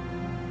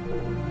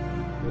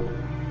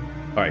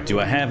 Alright, do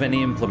I have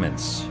any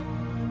implements?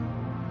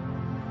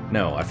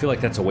 No, I feel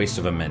like that's a waste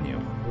of a menu.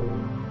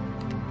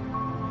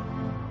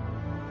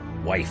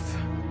 Wife.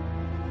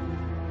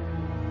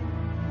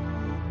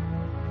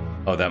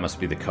 Oh, that must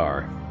be the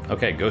car.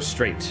 Okay, go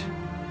straight.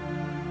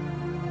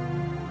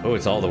 Oh,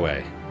 it's all the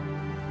way.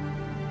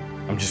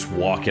 I'm just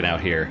walking out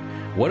here.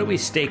 What are we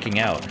staking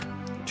out?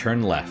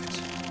 Turn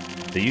left.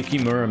 The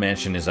Yukimura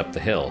mansion is up the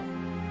hill.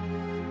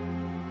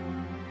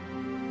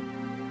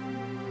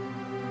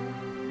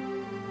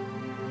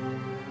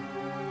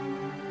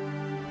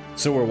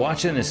 So we're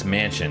watching this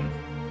mansion.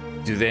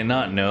 Do they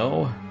not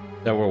know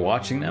that we're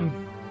watching them?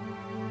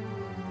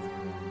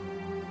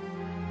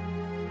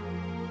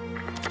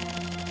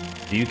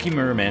 The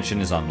Yukimura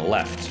mansion is on the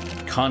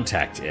left.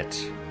 Contact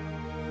it.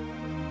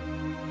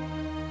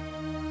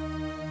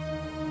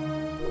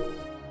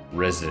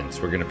 Residents.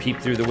 We're gonna peep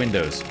through the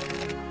windows.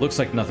 Looks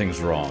like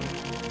nothing's wrong.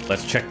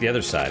 Let's check the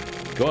other side.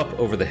 Go up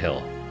over the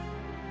hill.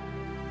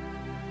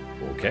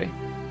 Okay.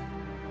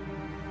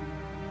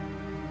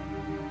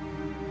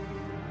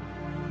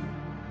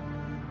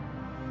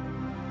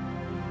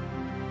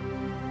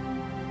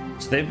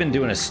 So they've been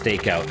doing a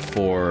stakeout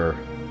for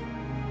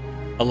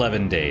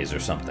 11 days or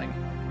something.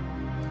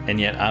 And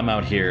yet I'm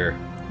out here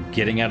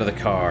getting out of the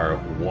car,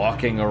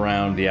 walking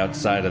around the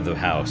outside of the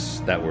house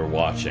that we're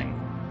watching.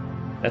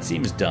 That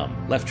seems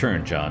dumb. Left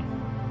turn,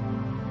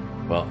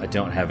 John. Well, I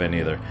don't have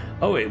any other...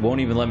 Oh, it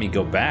won't even let me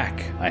go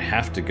back. I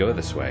have to go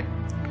this way.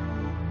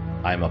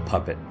 I'm a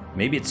puppet.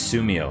 Maybe it's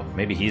Sumio.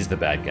 Maybe he's the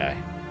bad guy.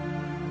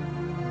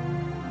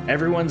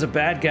 Everyone's a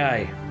bad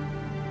guy.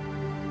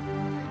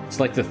 It's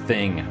like The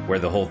Thing, where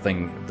the whole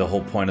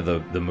point of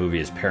the movie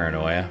is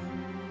paranoia.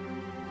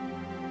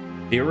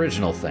 The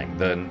original Thing,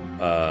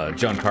 the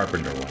John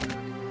Carpenter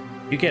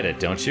one. You get it,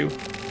 don't you?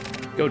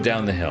 Go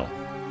down the hill.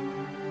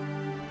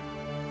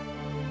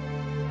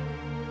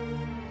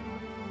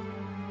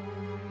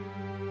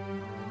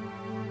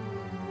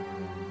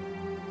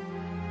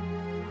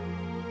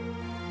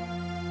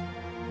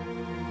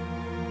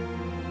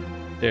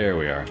 There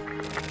we are.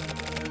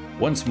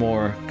 Once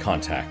more,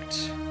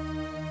 contact.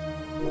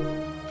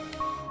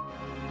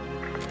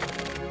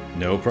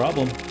 No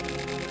problem.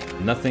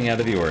 Nothing out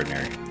of the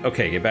ordinary.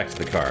 Okay, get back to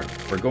the car.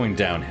 We're going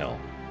downhill.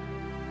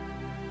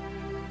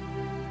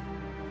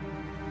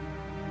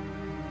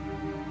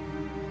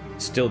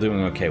 Still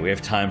doing okay. We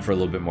have time for a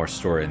little bit more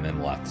story and then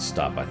we'll have to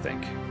stop, I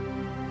think.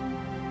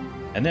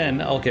 And then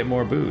I'll get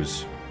more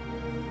booze.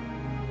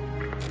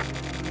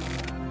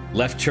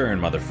 Left turn,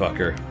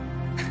 motherfucker.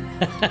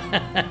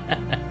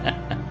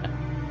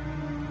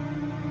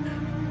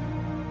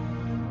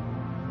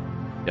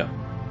 Yep.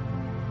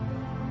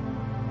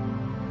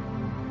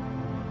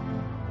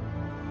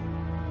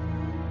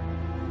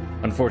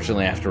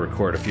 Unfortunately, I have to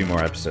record a few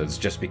more episodes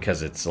just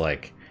because it's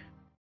like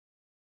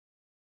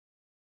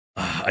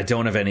I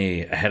don't have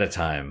any ahead of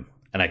time,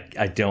 and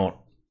I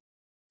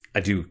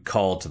do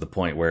call to the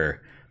point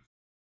where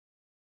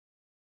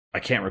I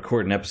can't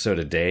record an episode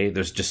a day.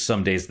 There's just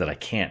some days that I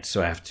can't,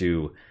 so I have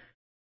to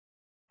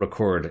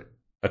record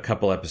a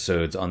couple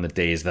episodes on the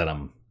days that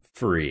I'm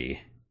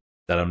free,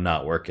 that I'm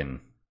not working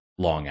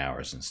long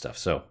hours and stuff.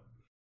 So,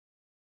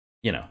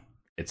 you know,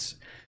 it's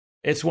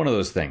one of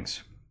those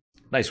things.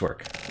 Nice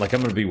work. Like,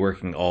 I'm going to be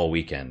working all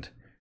weekend.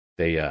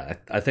 I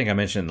think I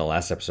mentioned in the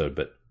last episode,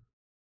 but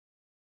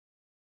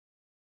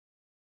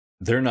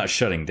they're not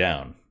shutting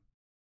down.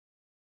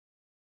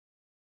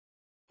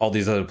 All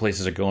these other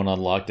places are going on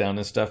lockdown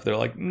and stuff. They're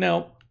like,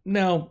 no,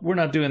 we're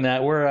not doing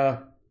that.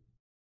 We're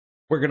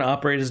going to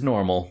operate as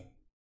normal.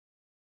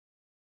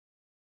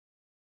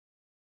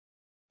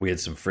 We had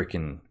some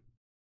freaking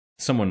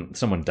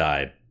someone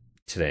died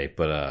today,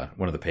 but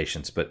one of the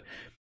patients, but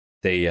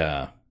they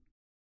it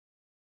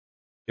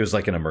was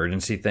like an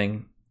emergency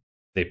thing.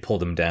 They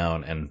pulled him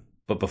down,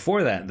 but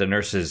before that, the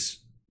nurses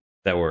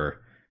that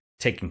were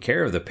taking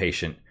care of the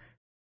patient,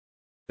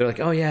 they're like,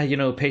 oh yeah,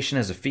 patient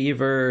has a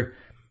fever,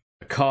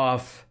 a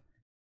cough,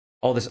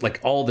 all this, like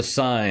all the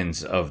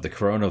signs of the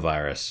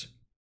coronavirus.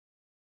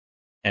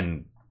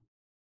 And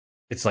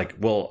it's like,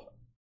 well,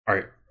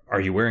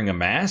 are you wearing a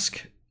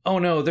mask? Oh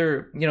no,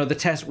 they're, the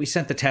test, we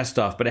sent the test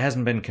off, but it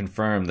hasn't been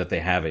confirmed that they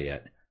have it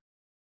yet.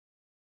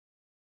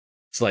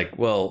 It's like,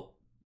 well,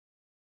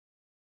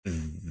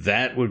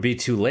 that would be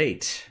too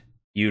late.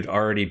 You'd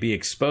already be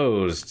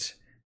exposed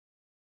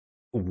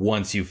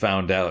once you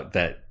found out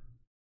that,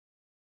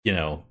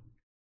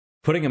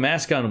 putting a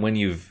mask on when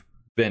you've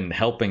been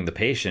helping the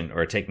patient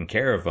or taking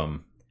care of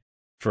them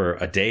for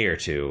a day or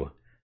two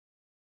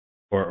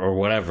or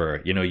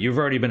whatever, you've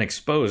already been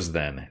exposed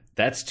then.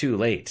 That's too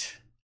late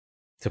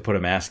to put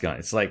a mask on.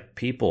 It's like,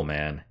 people,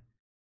 man.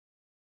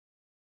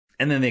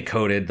 And then they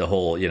coded the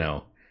whole, they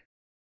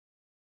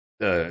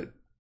had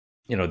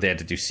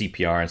to do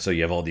CPR, and so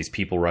you have all these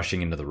people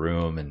rushing into the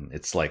room, and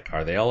it's like,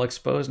 are they all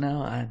exposed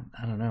now? I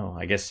don't know.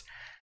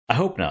 I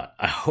hope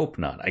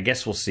not. I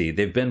guess we'll see.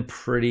 They've been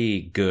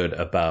pretty good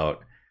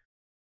about,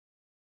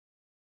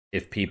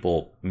 if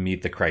people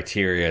meet the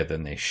criteria,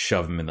 then they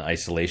shove them in the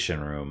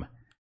isolation room.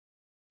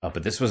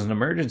 But this was an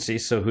emergency,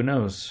 so who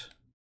knows?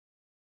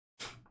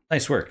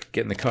 Nice work.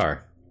 Get in the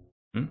car.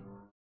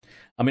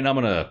 I mean,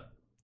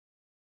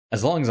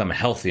 as long as I'm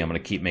healthy, I'm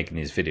going to keep making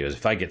these videos.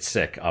 If I get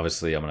sick,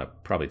 obviously, I'm going to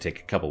probably take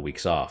a couple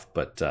weeks off.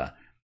 But,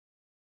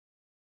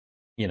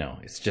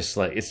 it's just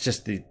like,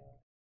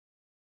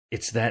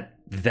 it's that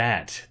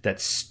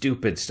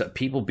stupid stuff.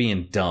 People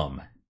being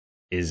dumb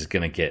is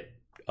going to get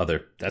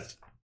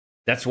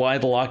that's why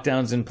the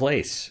lockdown's in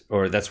place,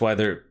 or that's why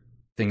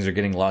things are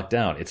getting locked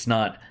down.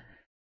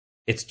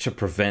 It's to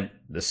prevent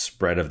the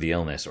spread of the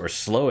illness, or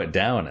slow it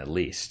down at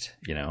least,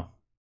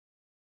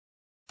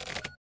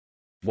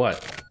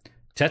 What?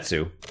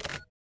 Tetsu?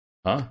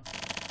 Huh?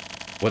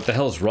 What the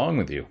hell's wrong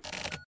with you?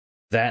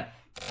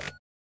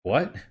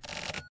 What?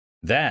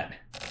 The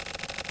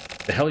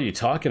hell are you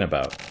talking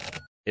about?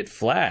 It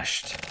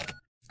flashed.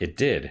 It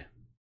did.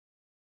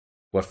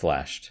 What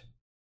flashed?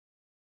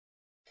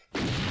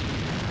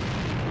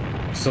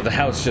 So the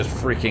house just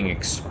freaking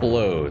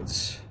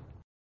explodes.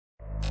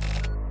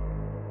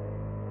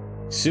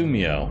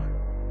 Sumio.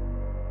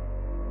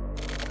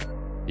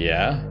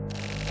 Yeah?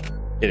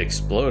 It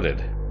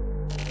exploded.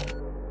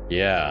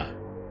 Yeah.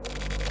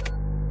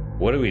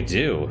 What do we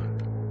do?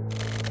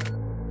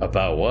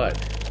 About what?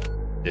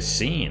 The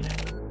scene?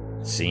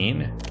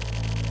 Scene?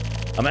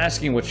 I'm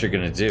asking what you're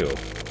gonna do.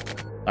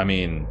 I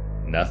mean,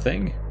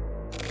 nothing?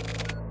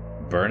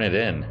 Burn it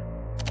in.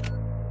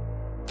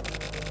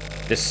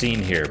 This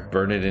scene here,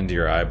 burn it into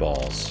your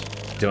eyeballs.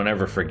 Don't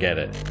ever forget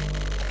it.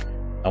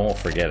 I won't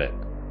forget it.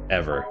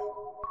 Ever.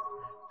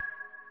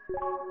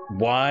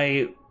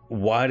 Why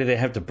do they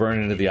have to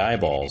burn into the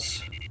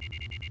eyeballs?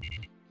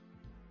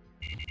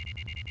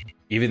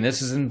 Even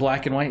this is in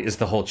black and white? Is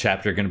the whole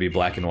chapter going to be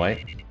black and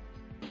white?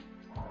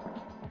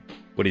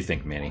 What do you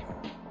think, Manny?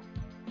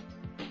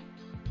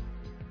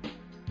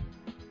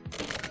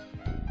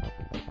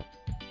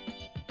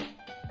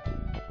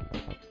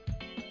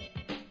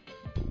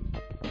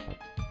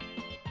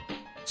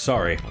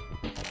 Sorry.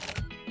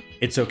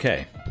 It's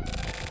okay.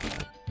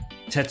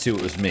 Tetsu,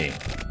 it was me.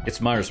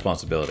 It's my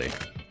responsibility.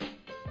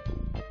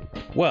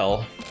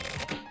 Well,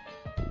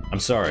 I'm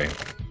sorry.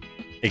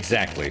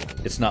 Exactly.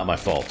 It's not my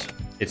fault.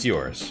 It's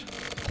yours.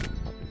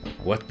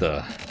 What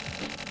the?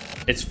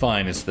 It's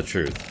fine, it's the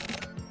truth.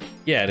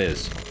 Yeah, it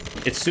is.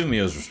 It's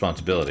Sumio's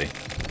responsibility.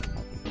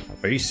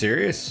 Are you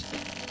serious?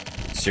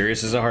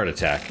 Serious as a heart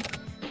attack.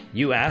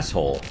 You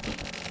asshole.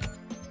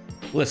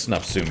 Listen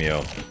up,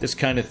 Sumio. This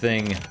kind of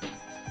thing...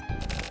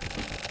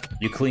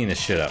 You clean this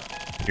shit up.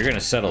 You're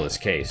gonna settle this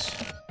case.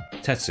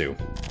 Tetsu.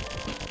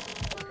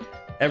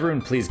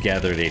 Everyone please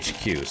gather at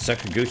HQ.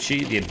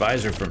 Sakaguchi, the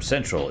advisor from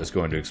Central, is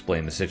going to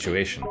explain the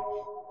situation.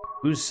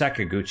 Who's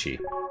Sakaguchi?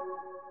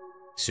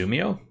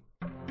 Sumio?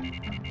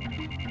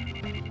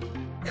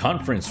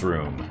 Conference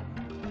room.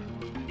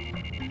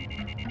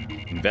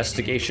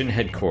 Investigation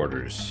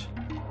headquarters.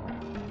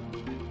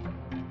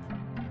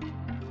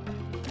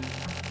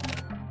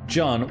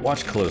 John,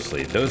 watch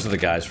closely. Those are the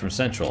guys from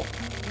Central.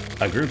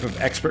 A group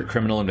of expert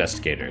criminal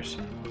investigators.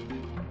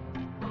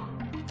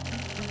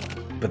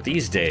 But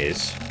these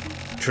days,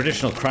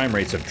 traditional crime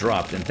rates have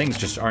dropped and things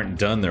just aren't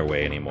done their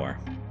way anymore.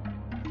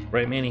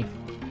 Right, Manny?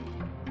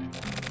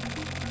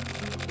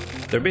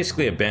 They're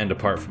basically a band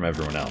apart from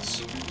everyone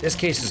else. This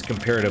case is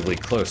comparatively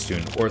close to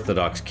an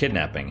orthodox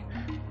kidnapping.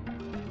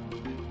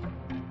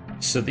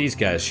 So these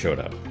guys showed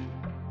up.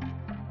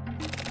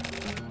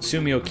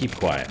 Sumio, keep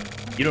quiet.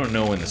 You don't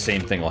know when the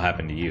same thing will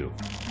happen to you.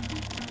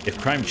 If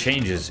crime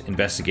changes,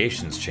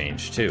 investigations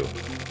change too.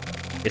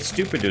 It's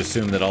stupid to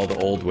assume that all the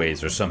old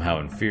ways are somehow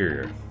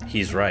inferior.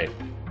 He's right.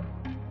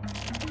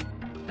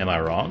 Am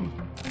I wrong?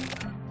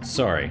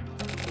 Sorry.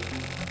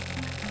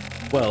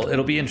 Well,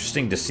 it'll be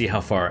interesting to see how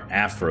far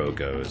Afro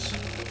goes.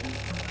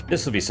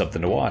 This will be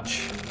something to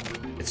watch.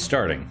 It's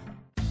starting.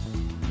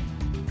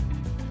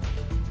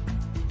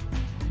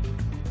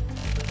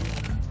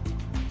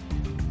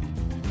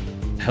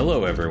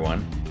 Hello,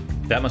 everyone.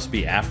 That must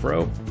be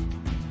Afro?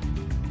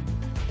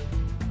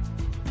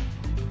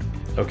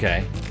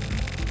 Okay.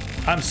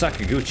 I'm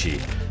Sakaguchi,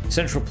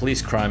 Central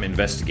Police Crime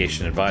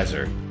Investigation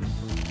Advisor.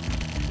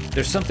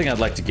 There's something I'd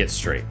like to get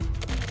straight.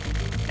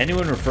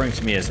 Anyone referring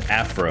to me as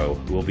Afro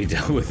will be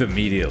dealt with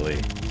immediately.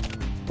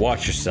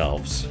 Watch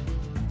yourselves.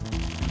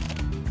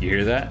 You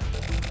hear that?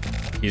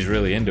 He's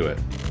really into it.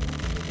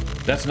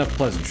 That's enough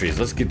pleasantries,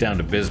 let's get down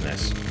to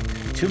business.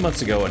 2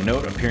 months ago, a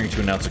note appearing to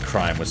announce a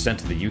crime was sent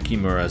to the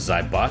Yukimura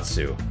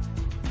Zaibatsu.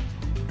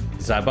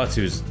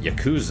 Zaibatsu's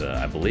Yakuza,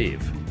 I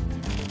believe.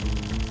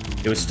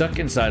 It was stuck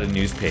inside a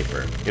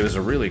newspaper. It was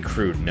a really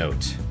crude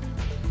note.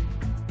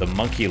 The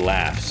monkey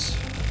laughs.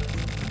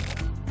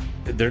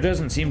 There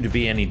doesn't seem to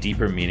be any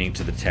deeper meaning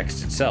to the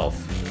text itself.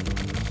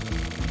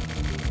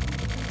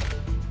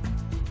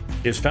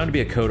 It was found to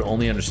be a code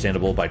only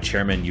understandable by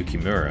Chairman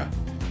Yukimura.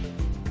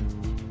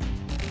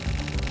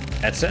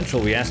 At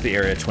Central, we asked the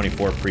Area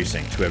 24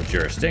 Precinct, who have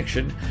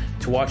jurisdiction,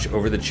 to watch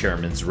over the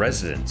chairman's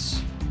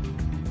residence.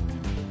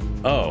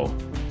 Oh,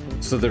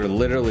 so they're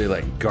literally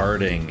like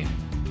guarding...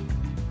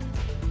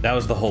 That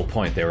was the whole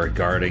point, they were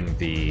guarding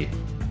the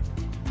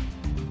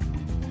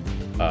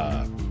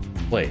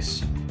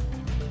place.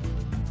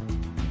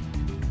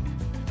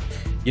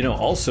 You know,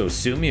 also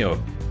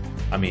Sumio,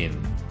 I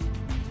mean,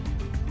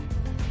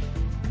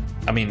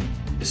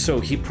 so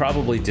he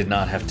probably did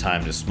not have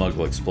time to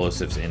smuggle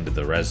explosives into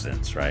the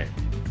residence, right?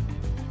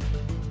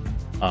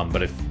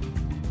 But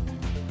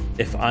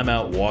if I'm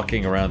out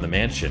walking around the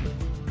mansion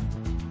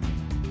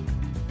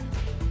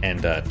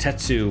and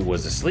Tetsu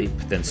was asleep,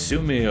 then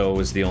Sumio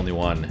was the only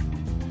one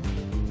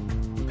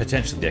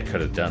potentially that could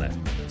have done it.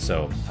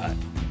 So,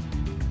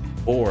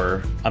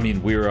 or, I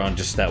mean, we were on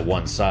just that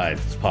one side.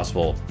 It's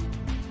possible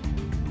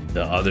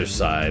the other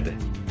side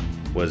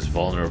was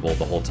vulnerable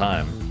the whole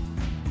time.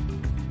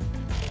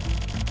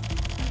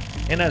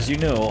 And as you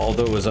know,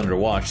 although it was under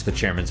watch, the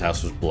chairman's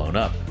house was blown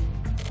up.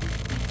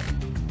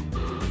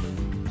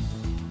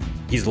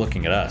 He's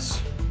looking at us.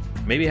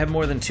 Maybe have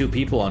more than 2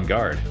 people on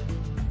guard.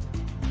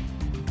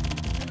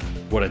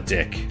 What a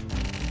dick.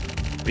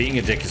 Being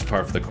a dick is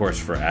par for the course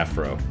for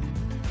Afro.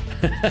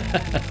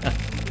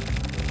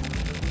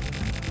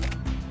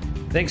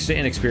 Thanks to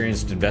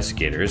inexperienced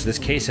investigators, this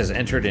case has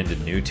entered into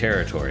new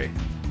territory.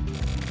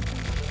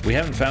 We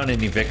haven't found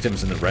any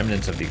victims in the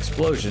remnants of the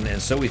explosion,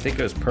 and so we think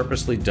it was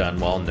purposely done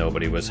while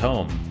nobody was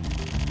home.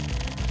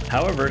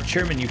 However,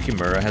 Chairman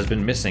Yukimura has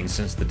been missing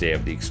since the day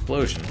of the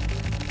explosion,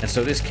 and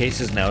so this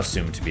case is now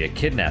assumed to be a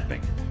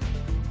kidnapping.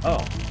 Oh.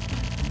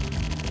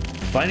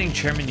 Finding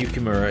Chairman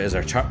Yukimura is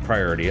our top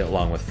priority,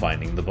 along with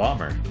finding the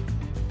bomber.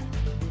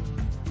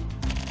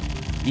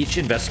 Each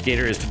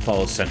investigator is to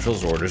follow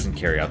Central's orders and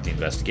carry out the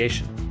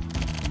investigation.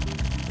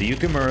 The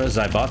Yukimura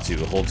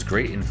Zaibatsu holds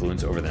great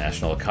influence over the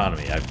national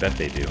economy, I bet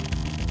they do.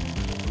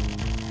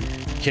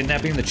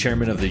 Kidnapping the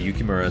chairman of the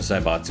Yukimura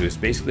Zaibatsu is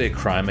basically a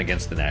crime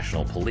against the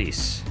national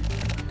police.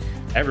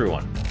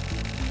 Everyone,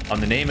 on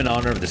the name and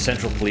honor of the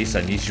Central Police,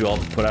 I need you all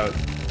to put out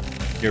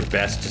your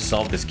best to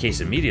solve this case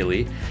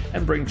immediately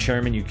and bring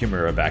Chairman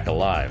Yukimura back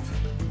alive.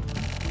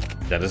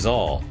 That is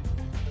all.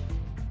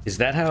 Is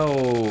that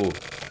how...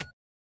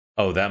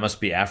 Oh, that must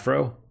be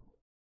Afro?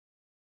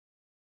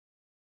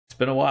 It's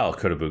been a while,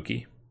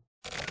 Kotobuki.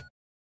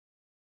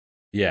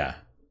 Yeah.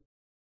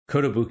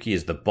 Kotobuki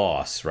is the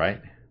boss,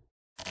 right?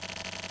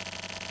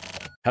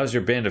 How's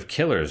your band of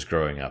killers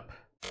growing up?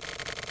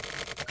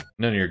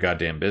 None of your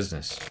goddamn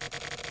business.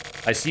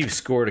 I see you've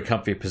scored a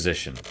comfy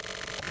position.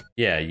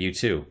 Yeah, you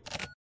too.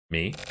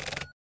 Me?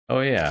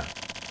 Oh yeah.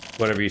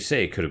 Whatever you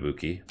say,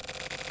 Kotobuki.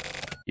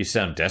 You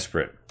sound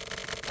desperate.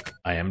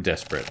 I am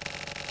desperate.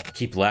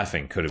 Keep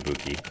laughing,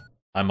 Kotobuki.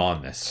 I'm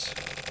on this.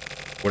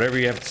 Whatever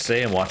you have to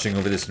say, I'm watching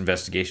over this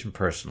investigation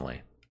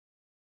personally.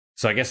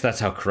 So I guess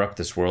that's how corrupt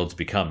this world's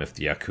become if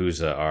the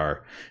Yakuza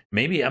are...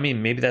 Maybe, I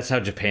mean, maybe that's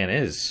how Japan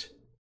is.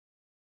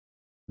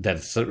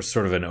 That's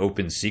sort of an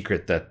open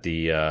secret that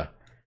the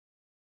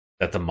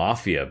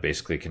mafia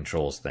basically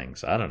controls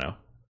things. I don't know.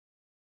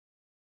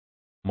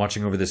 I'm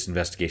watching over this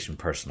investigation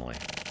personally.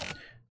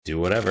 Do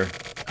whatever.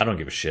 I don't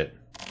give a shit.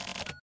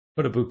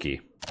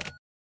 Otobuki.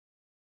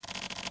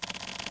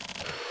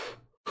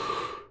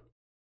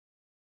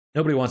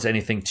 Nobody wants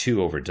anything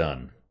too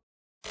overdone.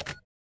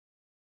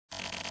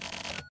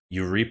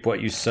 You reap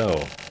what you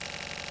sow.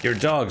 Your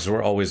dogs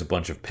were always a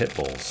bunch of pit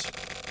bulls.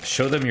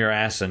 Show them your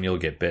ass and you'll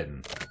get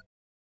bitten.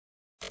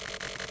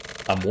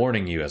 I'm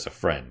warning you as a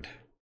friend.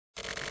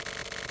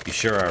 You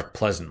sure are a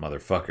pleasant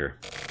motherfucker.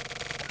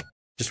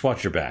 Just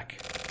watch your back.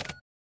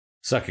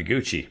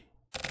 Sakaguchi.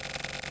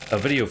 A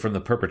video from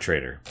the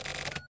perpetrator.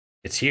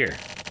 It's here.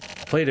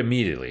 Play it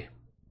immediately.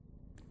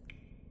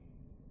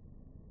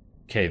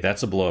 Okay,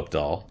 that's a blow-up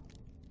doll.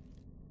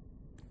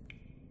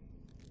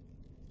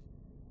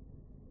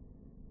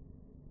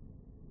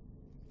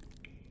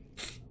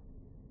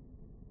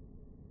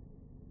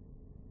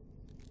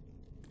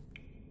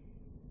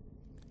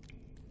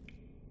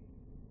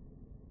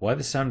 Why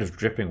the sound of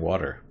dripping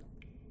water?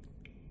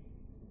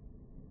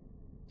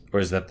 Or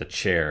is that the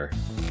chair?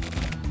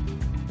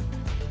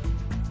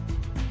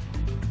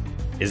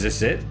 Is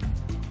this it?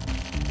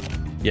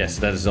 Yes,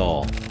 that is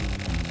all.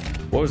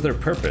 What was their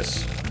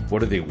purpose? What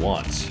do they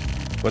want?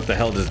 What the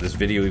hell does this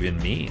video even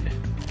mean?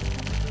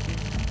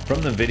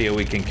 From the video,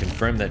 we can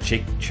confirm that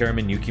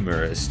Chairman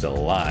Yukimura is still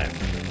alive.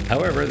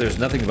 However, there's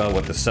nothing about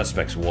what the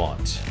suspects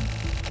want.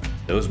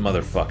 Those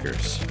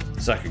motherfuckers.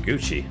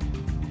 Sakaguchi.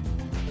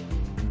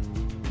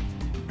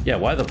 Yeah,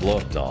 why the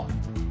blow-up doll?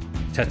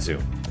 Tetsu.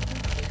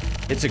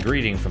 It's a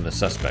greeting from the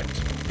suspect.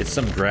 It's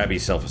some grabby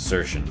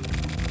self-assertion.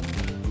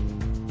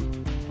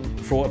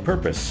 For what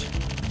purpose?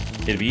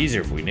 It'd be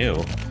easier if we knew,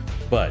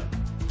 but...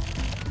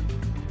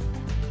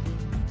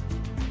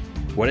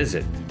 what is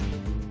it?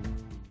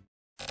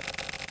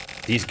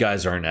 These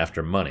guys aren't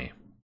after money.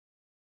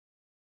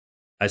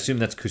 I assume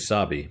that's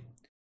Kusabi.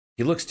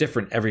 He looks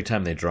different every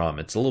time they draw him.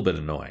 It's a little bit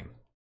annoying.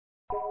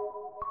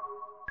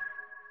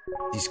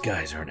 These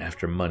guys aren't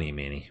after money,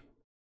 Manny.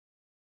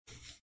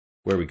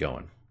 Where are we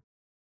going?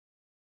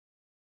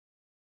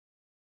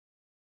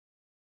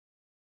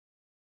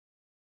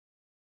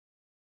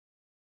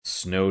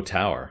 Snow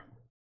Tower.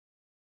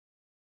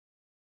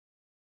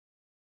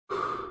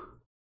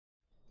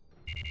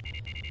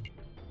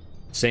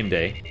 Same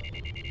day.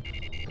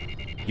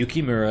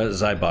 Yukimura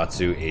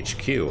Zaibatsu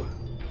HQ.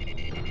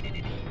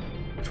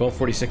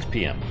 12:46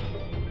 p.m.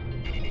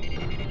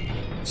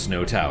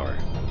 Snow Tower.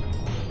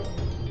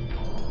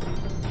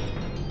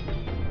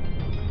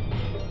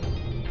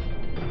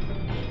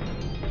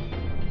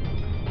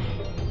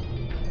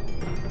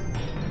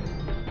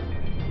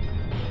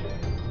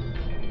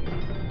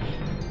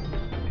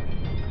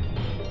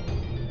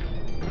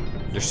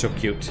 They're so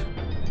cute.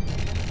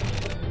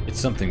 It's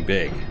something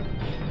big.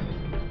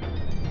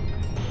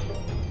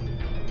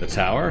 The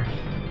tower?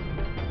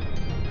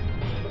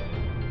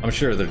 I'm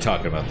sure they're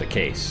talking about the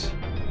case.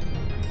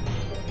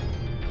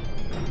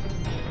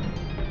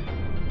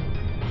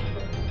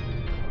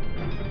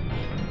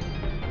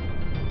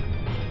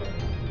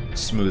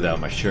 Smooth out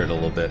my shirt a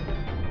little bit.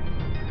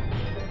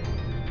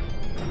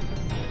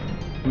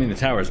 I mean, the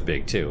tower's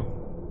big too.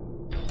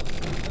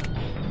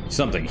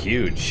 Something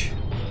huge.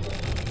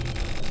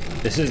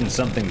 This isn't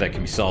something that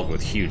can be solved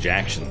with huge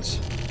actions.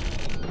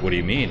 What do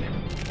you mean?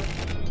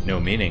 No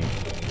meaning.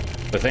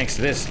 But thanks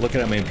to this, look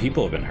at how many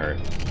people have been hurt.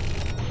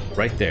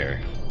 Right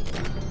there.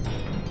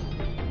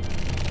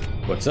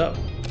 What's up?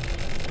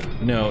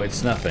 No,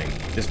 it's nothing.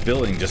 This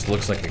building just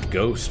looks like a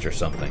ghost or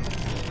something.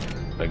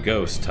 A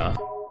ghost, huh?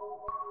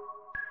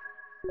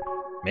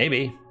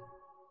 Maybe.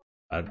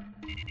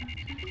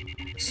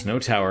 Snow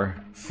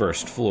Tower,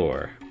 first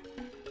floor.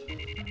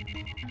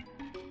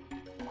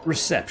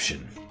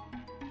 Reception.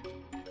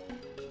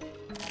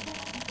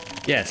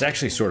 Yeah, it's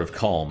actually sort of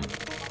calm.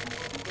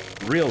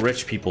 Real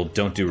rich people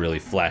don't do really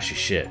flashy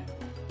shit.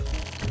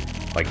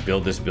 Like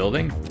build this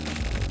building?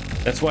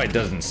 That's why it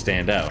doesn't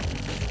stand out.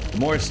 The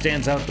more it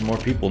stands out, the more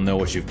people know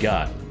what you've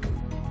got.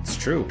 It's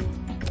true.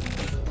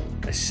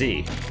 I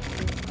see.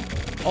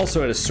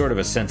 Also, it has sort of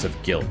a sense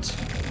of guilt.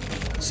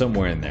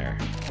 Somewhere in there.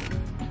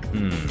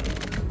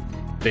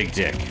 Big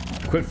dick.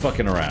 Quit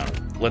fucking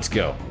around. Let's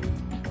go.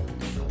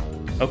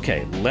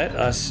 Okay, let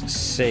us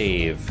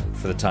save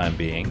for the time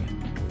being.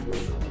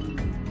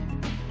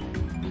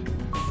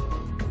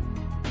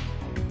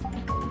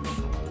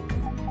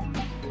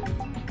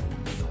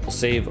 We'll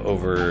save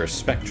over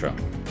Spectrum.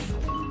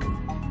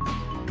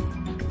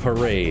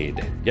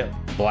 Parade. Yep,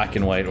 black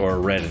and white or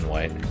red and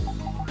white.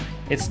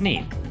 It's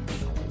neat.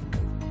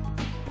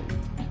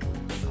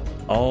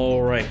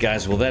 Alright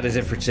guys, well that is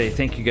it for today.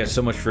 Thank you guys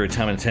so much for your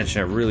time and attention.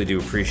 I really do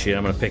appreciate it.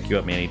 I'm gonna pick you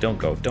up, Manny. Don't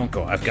go, don't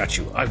go. I've got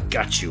you. I've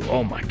got you.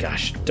 Oh my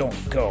gosh,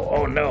 don't go.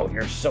 Oh no,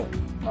 you're so...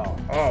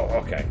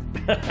 Oh, okay.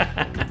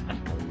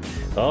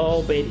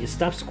 Oh baby,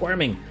 stop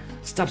squirming.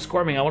 Stop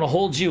squirming, I wanna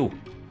hold you.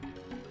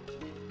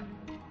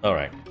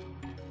 Alright.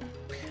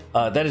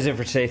 That is it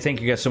for today. Thank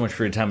you guys so much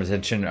for your time and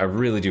attention. I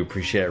really do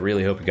appreciate it. I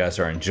really hope you guys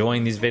are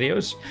enjoying these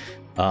videos.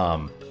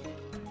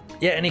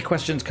 Yeah, any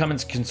questions,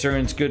 comments,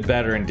 concerns, good,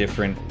 bad, or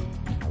indifferent,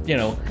 you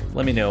know,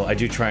 let me know. I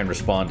do try and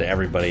respond to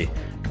everybody.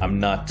 I'm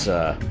not,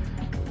 I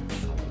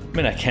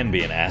mean, I can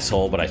be an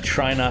asshole, but I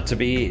try not to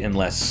be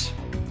unless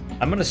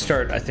I'm gonna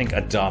start, I think,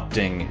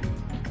 adopting.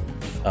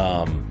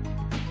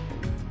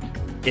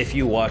 If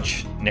you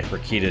watch Nick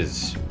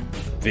Rakita's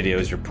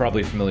videos, you're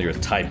probably familiar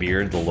with Ty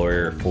Beard, the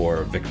lawyer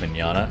for Vic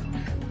Mignogna.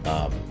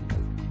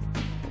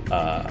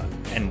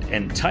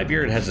 And Ty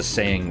Beard has a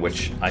saying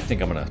which I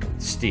think I'm gonna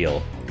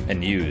steal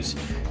and use,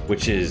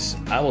 which is,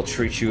 I will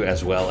treat you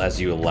as well as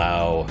you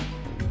allow.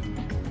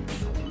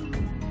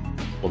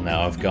 Well,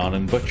 now I've gone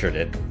and butchered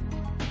it.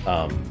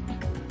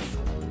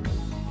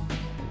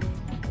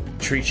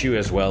 Treat you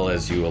as well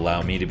as you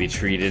allow me to be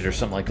treated, or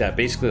something like that.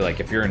 Basically, like,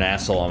 if you're an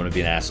asshole, I'm gonna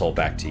be an asshole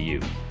back to you.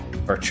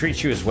 Or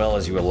treat you as well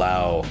as you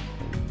allow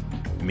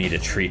me to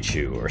treat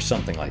you, or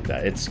something like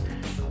that. It's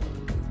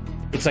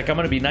like, I'm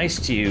gonna be nice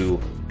to you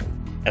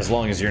as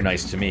long as you're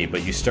nice to me,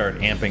 but you start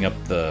amping up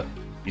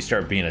you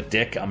start being a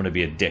dick, I'm gonna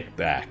be a dick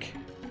back.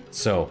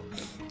 So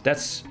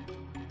it's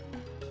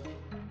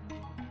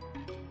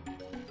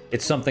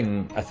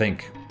something, I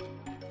think,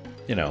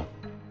 you know,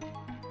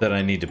 that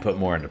I need to put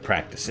more into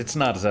practice. It's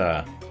not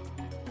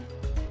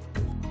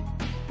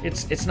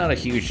it's not a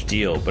huge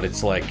deal, but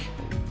it's like,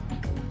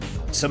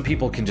 some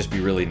people can just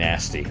be really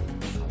nasty,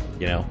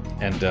 you know?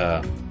 And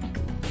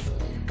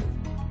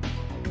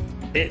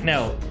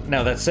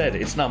now that said,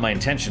 it's not my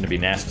intention to be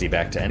nasty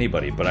back to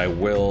anybody, but I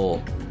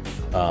will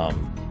I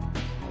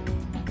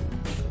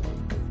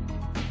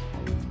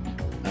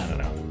don't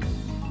know.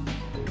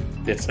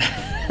 It's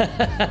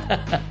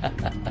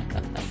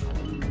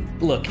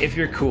look, if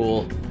you're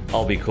cool,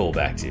 I'll be cool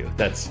back to you.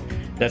 That's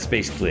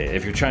basically it.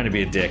 If you're trying to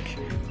be a dick,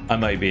 I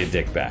might be a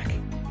dick back.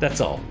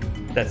 That's all.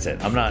 That's it.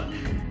 I'm not.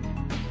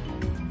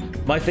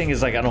 My thing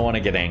is, like, I don't want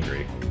to get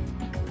angry.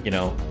 You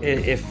know,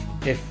 if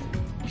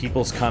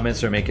people's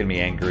comments are making me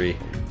angry,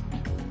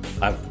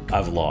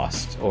 I've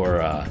lost,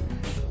 or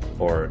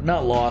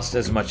not lost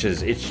as much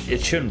as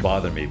it shouldn't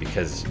bother me,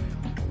 because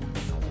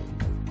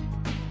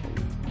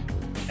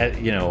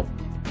you know,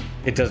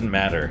 it doesn't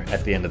matter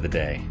at the end of the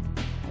day.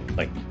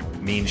 Like,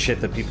 mean shit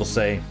that people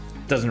say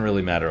doesn't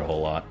really matter a whole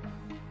lot.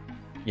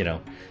 You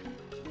know,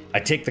 I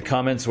take the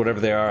comments, whatever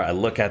they are, I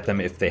look at them.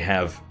 If they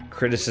have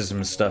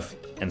criticism stuff,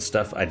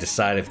 I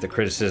decide if the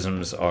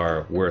criticisms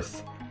are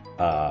worth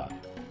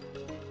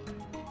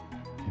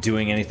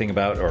doing anything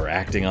about or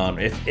acting on.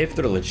 If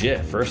they're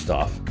legit, first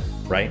off,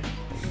 right?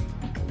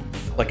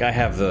 Like, I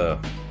have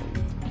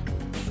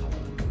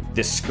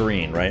this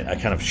screen, right? I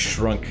kind of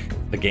shrunk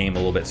the game a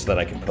little bit so that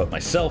I can put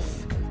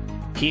myself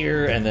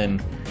here, and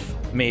then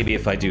maybe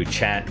if I do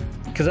chat,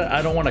 because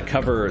I don't want to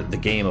cover the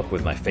game up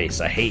with my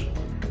face. I hate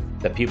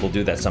that people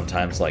do that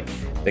sometimes, like,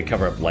 they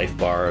cover up life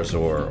bars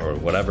or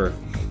whatever,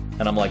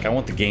 and I'm like, I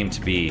want the game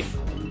to be,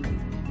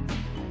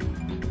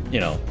 you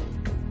know,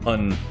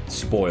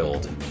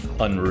 unspoiled,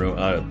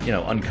 you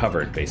know,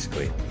 uncovered,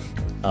 basically.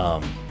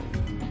 But,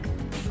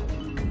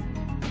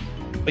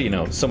 you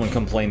know, someone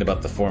complained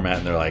about the format,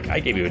 and they're like, I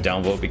gave you a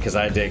downvote because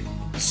I had to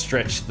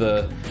stretch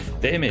the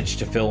image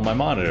to fill my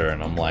monitor,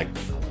 and I'm like,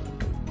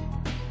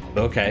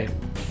 okay,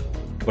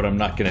 but I'm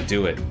not gonna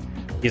do it.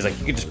 He's like,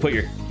 you can just put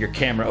your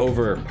camera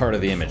over part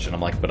of the image, and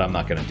I'm like, but I'm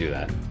not gonna do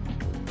that.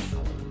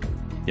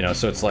 You know,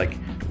 so it's like,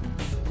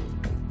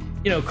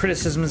 you know,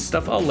 criticism and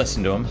stuff, I'll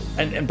listen to them.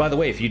 And by the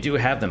way, if you do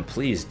have them,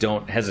 please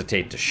don't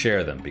hesitate to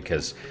share them,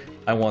 because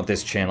I want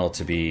this channel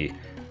to be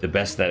the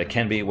best that it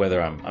can be,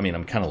 whether I'm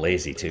kind of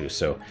lazy too,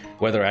 so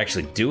whether I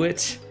actually do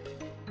it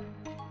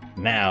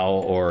now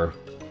or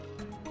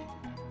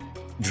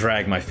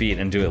drag my feet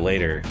and do it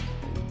later,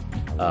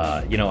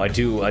 you know, I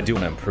do want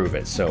to improve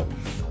it. So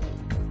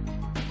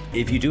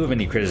if you do have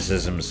any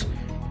criticisms,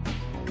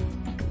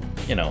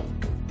 you know,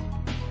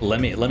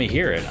 let me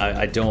hear it.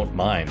 I don't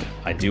mind.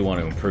 I do want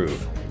to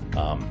improve.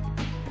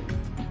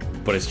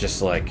 But it's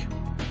just like,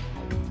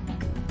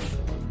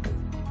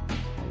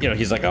 you know,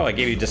 he's like, oh, I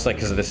gave you dislike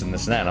because of this and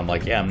this and that. And I'm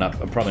like, yeah,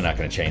 I'm probably not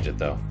going to change it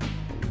though.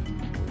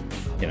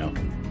 You know,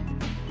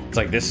 it's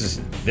like, this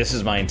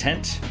is my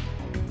intent.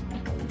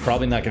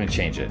 Probably not going to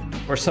change it,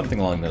 or something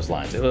along those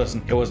lines. It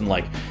wasn't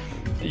like,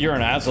 you're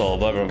an asshole,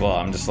 blah blah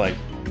blah. I'm just like,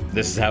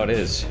 this is how it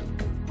is.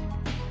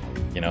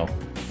 You know,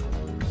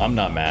 I'm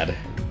not mad.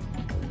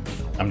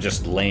 I'm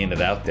just laying it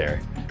out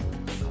there.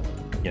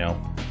 You know,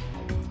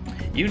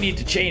 you need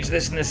to change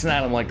this and this and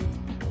that. I'm like,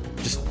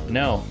 just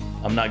no,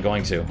 I'm not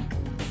going to.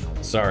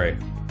 Sorry,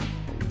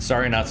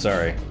 not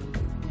sorry.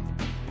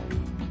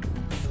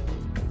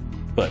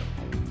 But,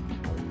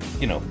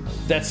 you know,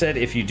 that said,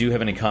 if you do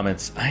have any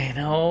comments, I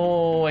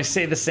know I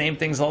say the same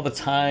things all the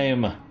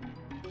time.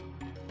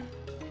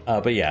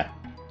 But yeah,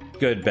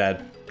 good,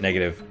 bad,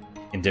 negative,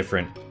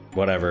 indifferent,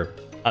 whatever.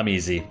 I'm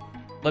easy.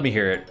 Let me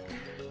hear it.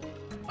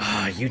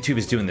 YouTube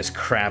is doing this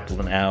crap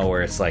now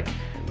where it's like,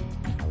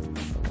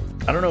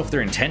 I don't know if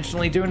they're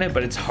intentionally doing it,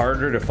 but it's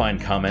harder to find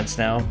comments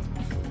now.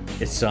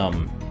 It's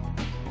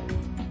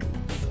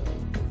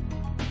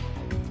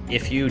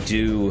if you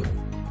do,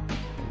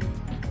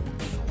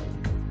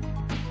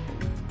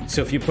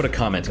 so if you put a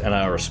comment and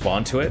I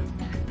respond to it,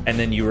 and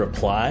then you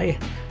reply,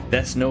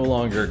 that's no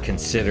longer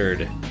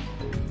considered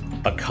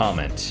a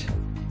comment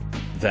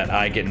that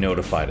I get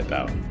notified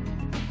about.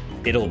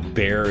 it'll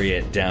bury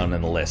it down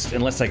in the list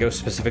unless I go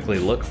specifically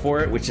look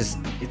for it, which is,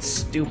 it's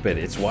stupid.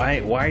 It's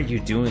why are you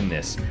doing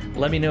this?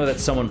 Let me know that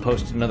someone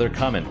posted another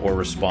comment or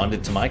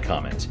responded to my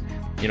comment.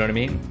 You know what I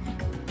mean?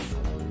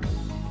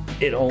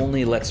 It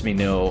only lets me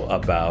know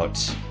about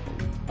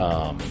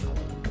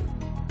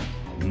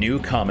new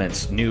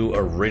comments, new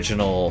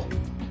original,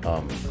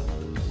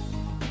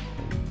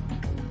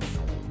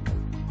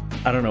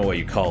 I don't know what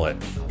you call it.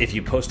 If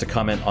you post a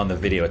comment on the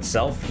video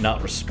itself,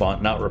 not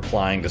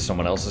replying to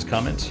someone else's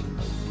comment.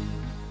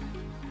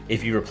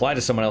 If you reply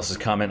to someone else's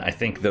comment, I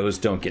think those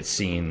don't get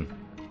seen.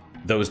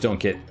 Those don't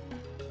get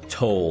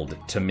told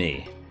to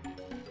me.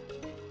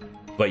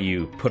 But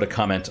you put a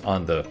comment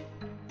on the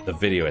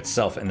video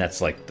itself, and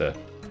that's like the...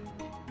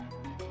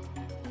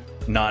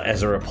 not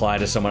as a reply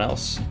to someone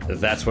else.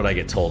 That's what I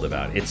get told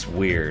about. It's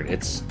weird.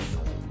 It's...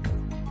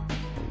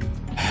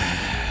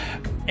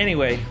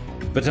 Anyway,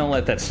 but don't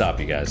let that stop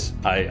you guys.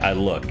 I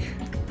look.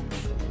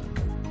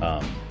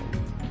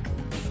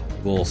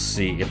 We'll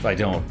see if I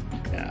don't...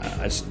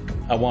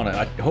 I want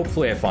to...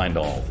 hopefully I find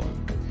all of them.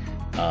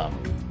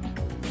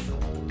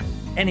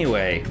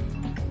 Anyway,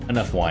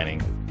 enough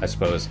whining, I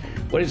suppose.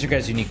 What is your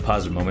guys' unique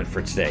positive moment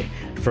for today?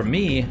 For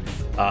me,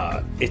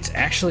 it's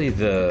actually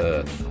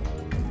the...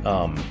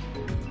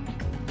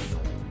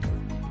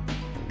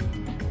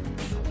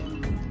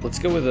 Let's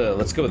go with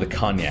the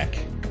cognac.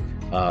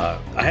 I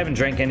haven't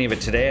drank any of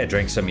it today. I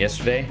drank some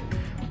yesterday.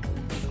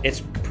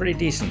 It's pretty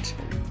decent.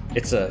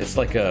 It's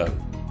like a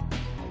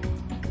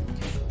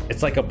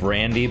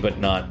brandy, but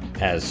not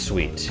as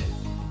sweet.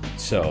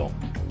 So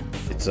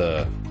it's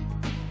a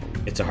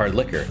hard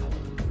liquor,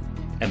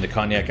 and the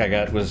cognac I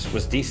got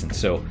was decent.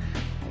 So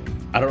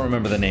I don't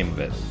remember the name of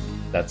it.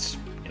 That's,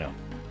 you know,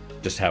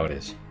 just how it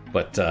is.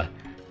 But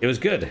it was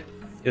good.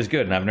 It was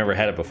good, and I've never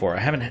had it before.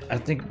 I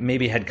think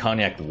maybe had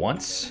cognac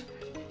once,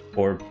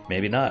 or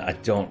maybe not. I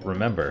don't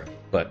remember.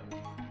 But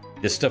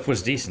this stuff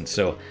was decent.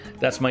 So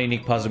that's my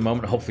unique positive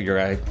moment. Hopefully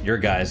your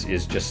guys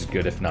is just as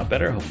good, if not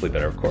better. Hopefully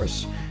better, of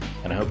course.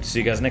 And I hope to see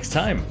you guys next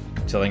time.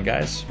 Until then,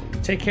 guys,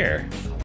 take care.